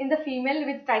 Infection in the female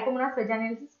with Trichomonas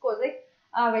vaginalis is causing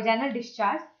vaginal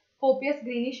discharge, copious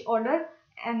greenish odor,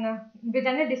 and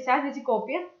vaginal discharge which is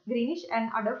copious, greenish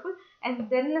and odorful, and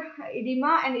then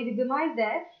edema and erythema is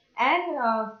there, and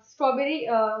strawberry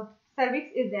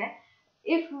cervix is there.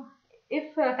 If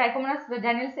Trichomonas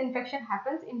vaginalis infection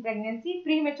happens in pregnancy,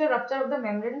 premature rupture of the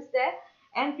membrane is there,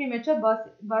 and premature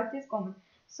birth is common.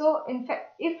 So, in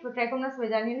fact, if Trichomonas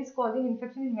vaginalis is causing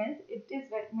infection in men, it is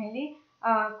mainly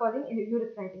causing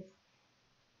urethritis.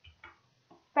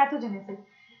 Pathogenesis.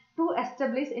 To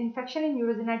establish infection in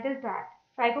urogenital tract,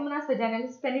 Trichomonas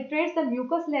vaginalis penetrates the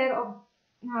mucous layer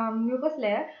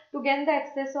to gain the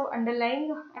access of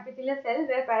underlying epithelial cells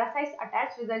where parasites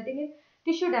attach, resulting in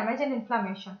tissue damage and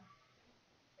inflammation.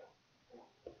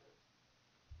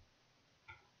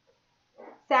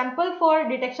 Sample for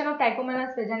detection of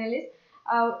Trichomonas vaginalis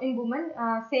in women,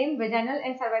 same vaginal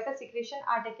and cervical secretion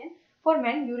are taken. For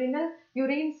men,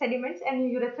 urine sediments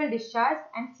and urethral discharge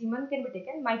and semen can be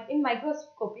taken. In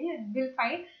microscopy, we will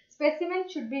find specimen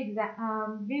should be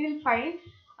we will find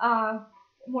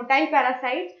motile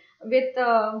parasites with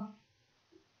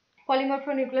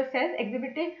polymorphonuclear cells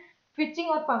exhibiting twitching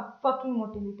or puffing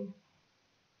motility.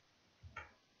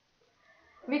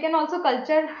 We can also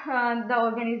culture the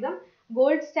organism.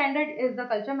 Gold standard is the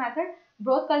culture method.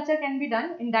 Broth culture can be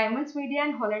done in Diamond's media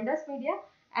and Hollander's media.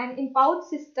 And in pouch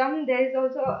system, there is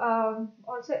also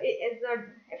is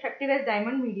effective as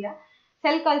Diamond media.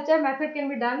 Cell culture method can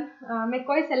be done.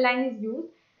 McCoy cell line is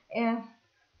used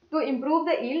to improve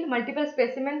the yield. Multiple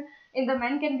specimen in the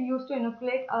men can be used to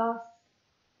inoculate a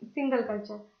single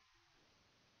culture.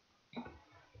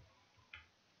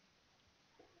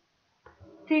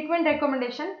 Treatment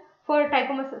recommendation for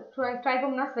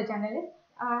Trichomonas vaginalis.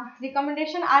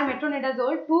 Recommendation are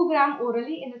metronidazole 2 gram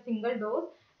orally in a single dose,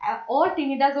 or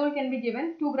tinidazole can be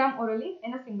given 2 gram orally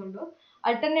in a single dose.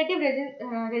 Alternative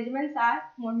regimens are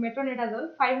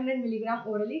metronidazole 500 milligram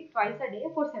orally twice a day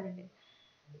for 7 days.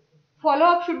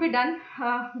 Follow-up should be done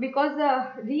because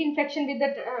reinfection with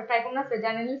the Trichomonas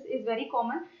vaginalis is very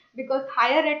common, because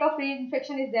higher rate of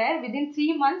reinfection is there. Within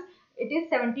 3 months, it is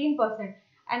 17%.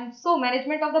 And so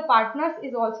management of the partners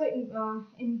is also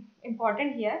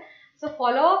important here. So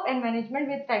follow-up and management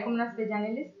with Trichomonas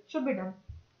vaginalis should be done.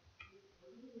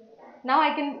 Now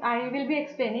I will be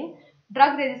explaining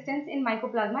drug resistance in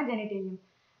Mycoplasma genitalium.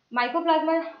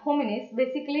 Mycoplasma hominis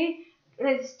basically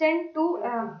resistant to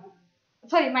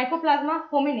Mycoplasma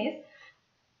hominis.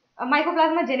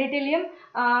 Mycoplasma genitalium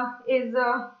is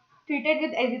treated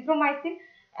with azithromycin,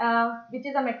 which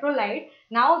is a macrolide.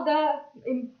 Now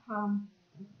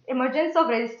emergence of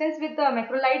resistance with the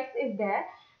macrolides is there,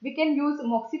 we can use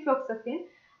moxifloxacin.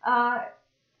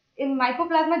 In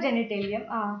Mycoplasma genitalium,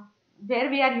 where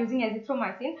we are using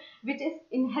azithromycin, which is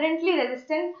inherently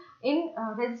resistant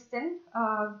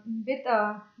with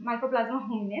Mycoplasma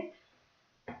hominis.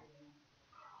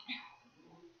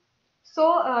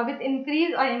 So, with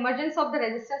increase or emergence of the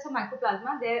resistance of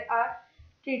mycoplasma, there are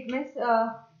treatments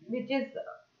which is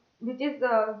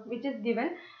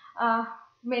given, uh,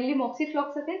 mainly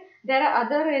moxifloxacin. There are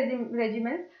other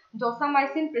regimens: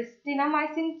 josamycin,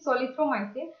 pristinamycin,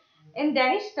 solithromycin. In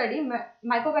Danish study,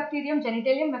 Mycobacterium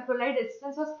genitalium macrolide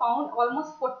resistance was found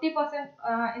almost 40%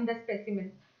 in the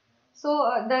specimen.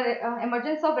 So the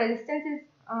emergence of resistance is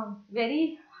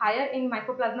very higher in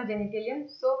Mycoplasma genitalium.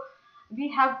 So we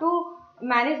have to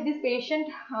manage this patient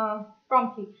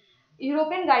promptly.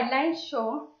 European guidelines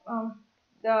show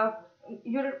the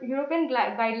European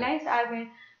guidelines are made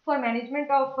for management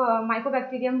of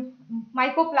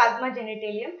Mycoplasma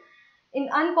genitalium in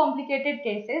uncomplicated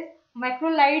cases.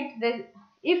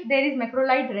 If there is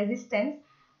macrolide resistance,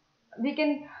 we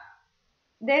can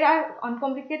there are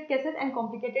uncomplicated cases and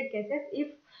complicated cases. If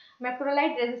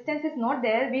macrolide resistance is not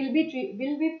there, we'll be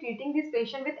treating this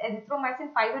patient with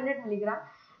azithromycin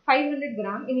 500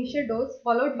 gram initial dose,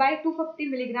 followed by 250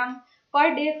 milligram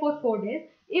per day for 4 days.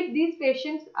 If these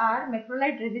patients are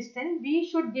macrolide resistant, we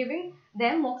should giving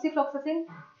them moxifloxacin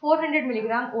 400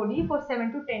 milligram OD for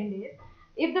 7 to 10 days.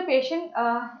 If the patient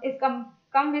is come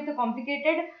with a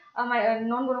complicated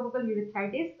non-gonococcal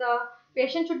urethritis, the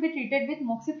patient should be treated with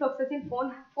moxifloxacin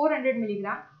 400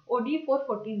 milligram OD for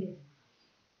 14 days.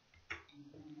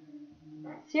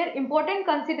 Here, important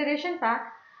considerations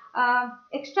are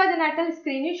extragenital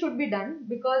screening should be done,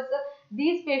 because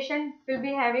these patients will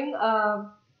be having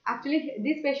actually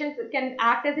these patients can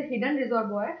act as a hidden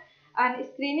reservoir, and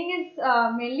screening is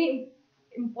mainly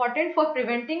important for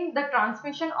preventing the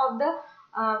transmission of the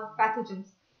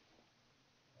pathogens.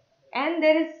 And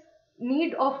there is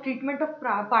need of treatment of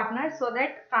partners, so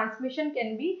that transmission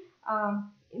can be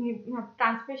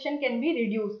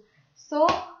reduced. So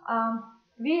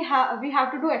we have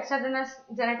to do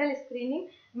extragenital screening,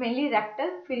 mainly rectal,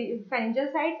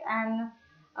 pharyngeal sites, and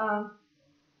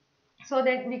so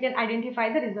that we can identify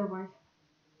the reservoirs.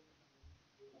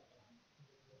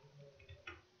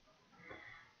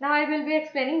 Now I will be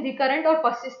explaining recurrent or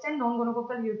persistent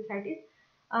non-gonococcal urethritis.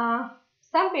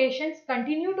 Some patients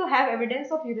continue to have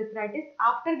evidence of urethritis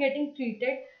after getting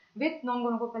treated with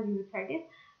non-gonococcal urethritis,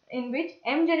 in which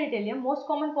M. genitalium, most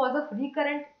common cause of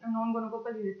recurrent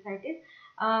non-gonococcal urethritis.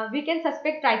 We can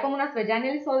suspect Trichomonas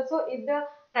vaginalis also, if the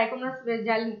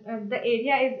the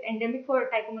area is endemic for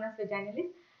Trichomonas vaginalis.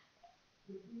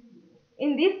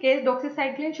 In this case,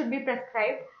 doxycycline should be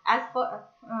prescribed as per.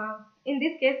 In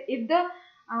this case, if the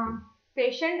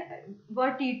patient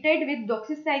were treated with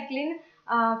doxycycline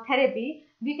therapy,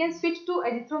 we can switch to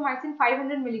azithromycin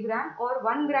 500 milligram or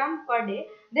 1 gram per day,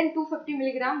 then 250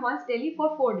 milligram once daily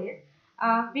for 4 days.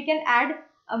 We can add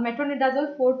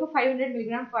metronidazole 4 to 500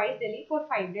 milligram twice daily for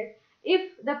 5 days.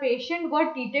 If the patient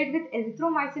were treated with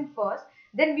azithromycin first,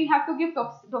 then we have to give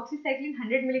doxycycline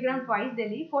 100 milligram twice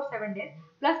daily for 7 days,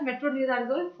 plus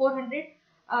metronidazole 400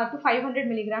 to 500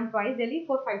 milligram twice daily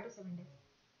for 5 to 7 days.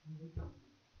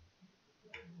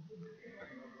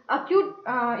 Acute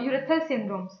urethral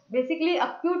syndromes. Basically,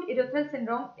 acute urethral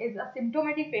syndrome is a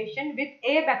symptomatic patient with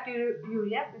a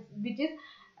bacteriuria, which is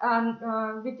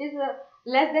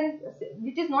less than,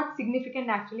 which is not significant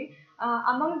actually.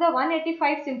 Among the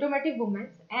 185 symptomatic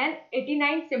women and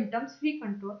 89 symptoms free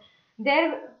control,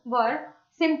 there were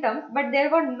symptoms, but there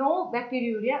were no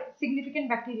bacteriuria, significant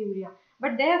bacteriuria.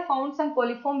 But they have found some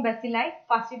coliform bacilli,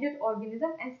 fastidious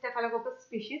organism, and staphylococcus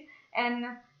species,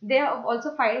 and they have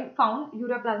also found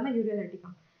Ureaplasma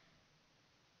urealyticum.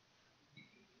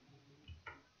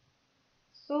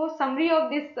 So, summary of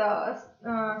this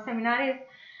seminar is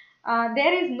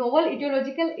there is novel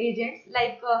etiological agents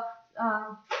like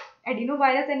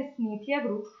adenovirus and Smithia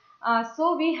group.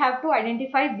 So we have to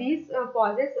identify these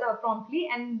causes promptly,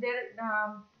 and their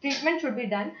treatment should be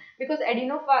done, because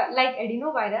like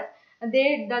adenovirus,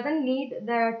 they doesn't need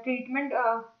the treatment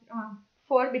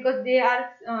because they are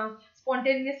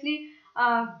spontaneously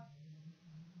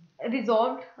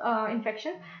resolved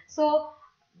infection. So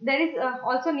there is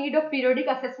also need of periodic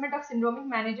assessment of syndromic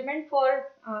management for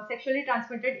sexually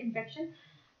transmitted infection,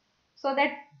 so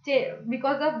that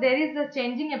because of there is a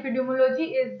changing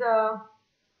epidemiology is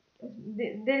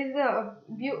there is a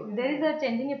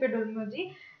changing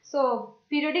epidemiology, so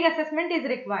periodic assessment is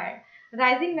required.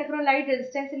 Rising macrolide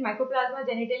resistance in Mycoplasma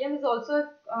genitalium is also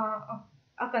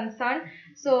a concern.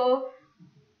 So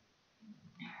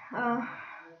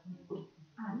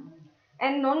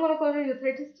And non-gonococcal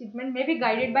urethritis treatment may be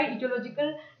guided by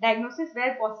etiological diagnosis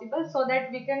where possible, so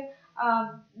that we can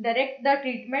direct the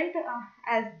treatment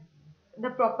as the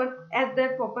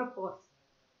proper course.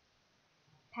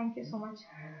 Thank you so much.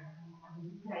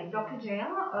 Right, Dr. Jaya,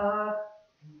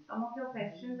 some of your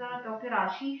questions are, Dr.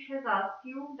 Ashish has asked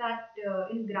you that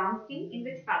in gram stain, in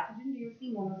which pathogen do you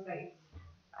see monocytes?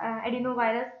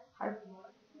 Adenovirus,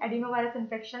 adenovirus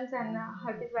infections and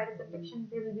herpes virus infection,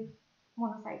 they will be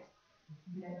monocytes.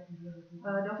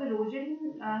 Dr. Rojan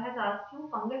has asked you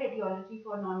fungal etiology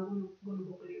for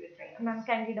non-gonococcal urethritis. Ma'am,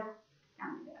 Candida.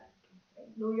 Candida.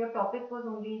 Though your topic was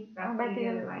only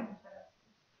bacterial virus.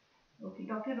 Okay.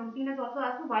 Dr. Rosin has also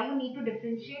asked you why you need to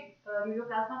differentiate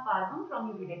ureaplasma parvum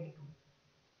from ureaticum.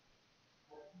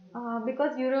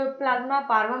 Because ureaplasma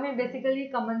parvum is basically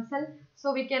commensal,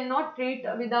 so we cannot treat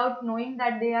without knowing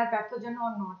that they are pathogen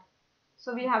or not.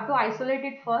 So we have to isolate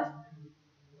it first.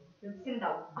 It's still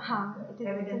doubt. It is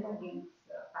Evidence against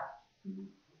agent.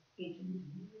 Okay.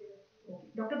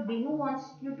 Dr. Binu wants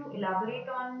you to elaborate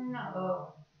on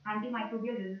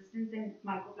antimicrobial resistance in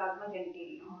Mycoplasma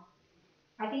genitalium.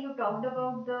 I think you talked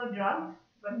about the drugs,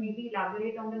 but maybe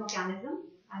elaborate on the mechanism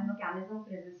of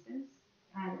resistance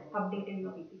and update in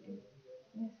your PPT.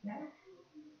 Yes, ma'am.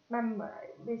 Ma'am,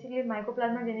 basically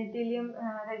Mycoplasma genitalium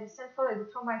resistance for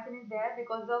erythromycin is there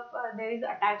because of there is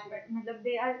attachment. There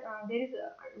is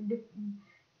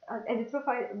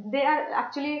they are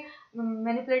actually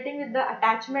manipulating with the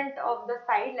attachment of the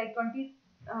site, like 20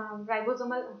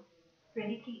 ribosomal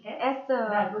 23S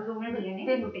ribosomal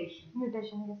DNA mutation.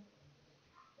 Mutation, yes.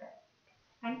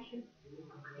 Thank you.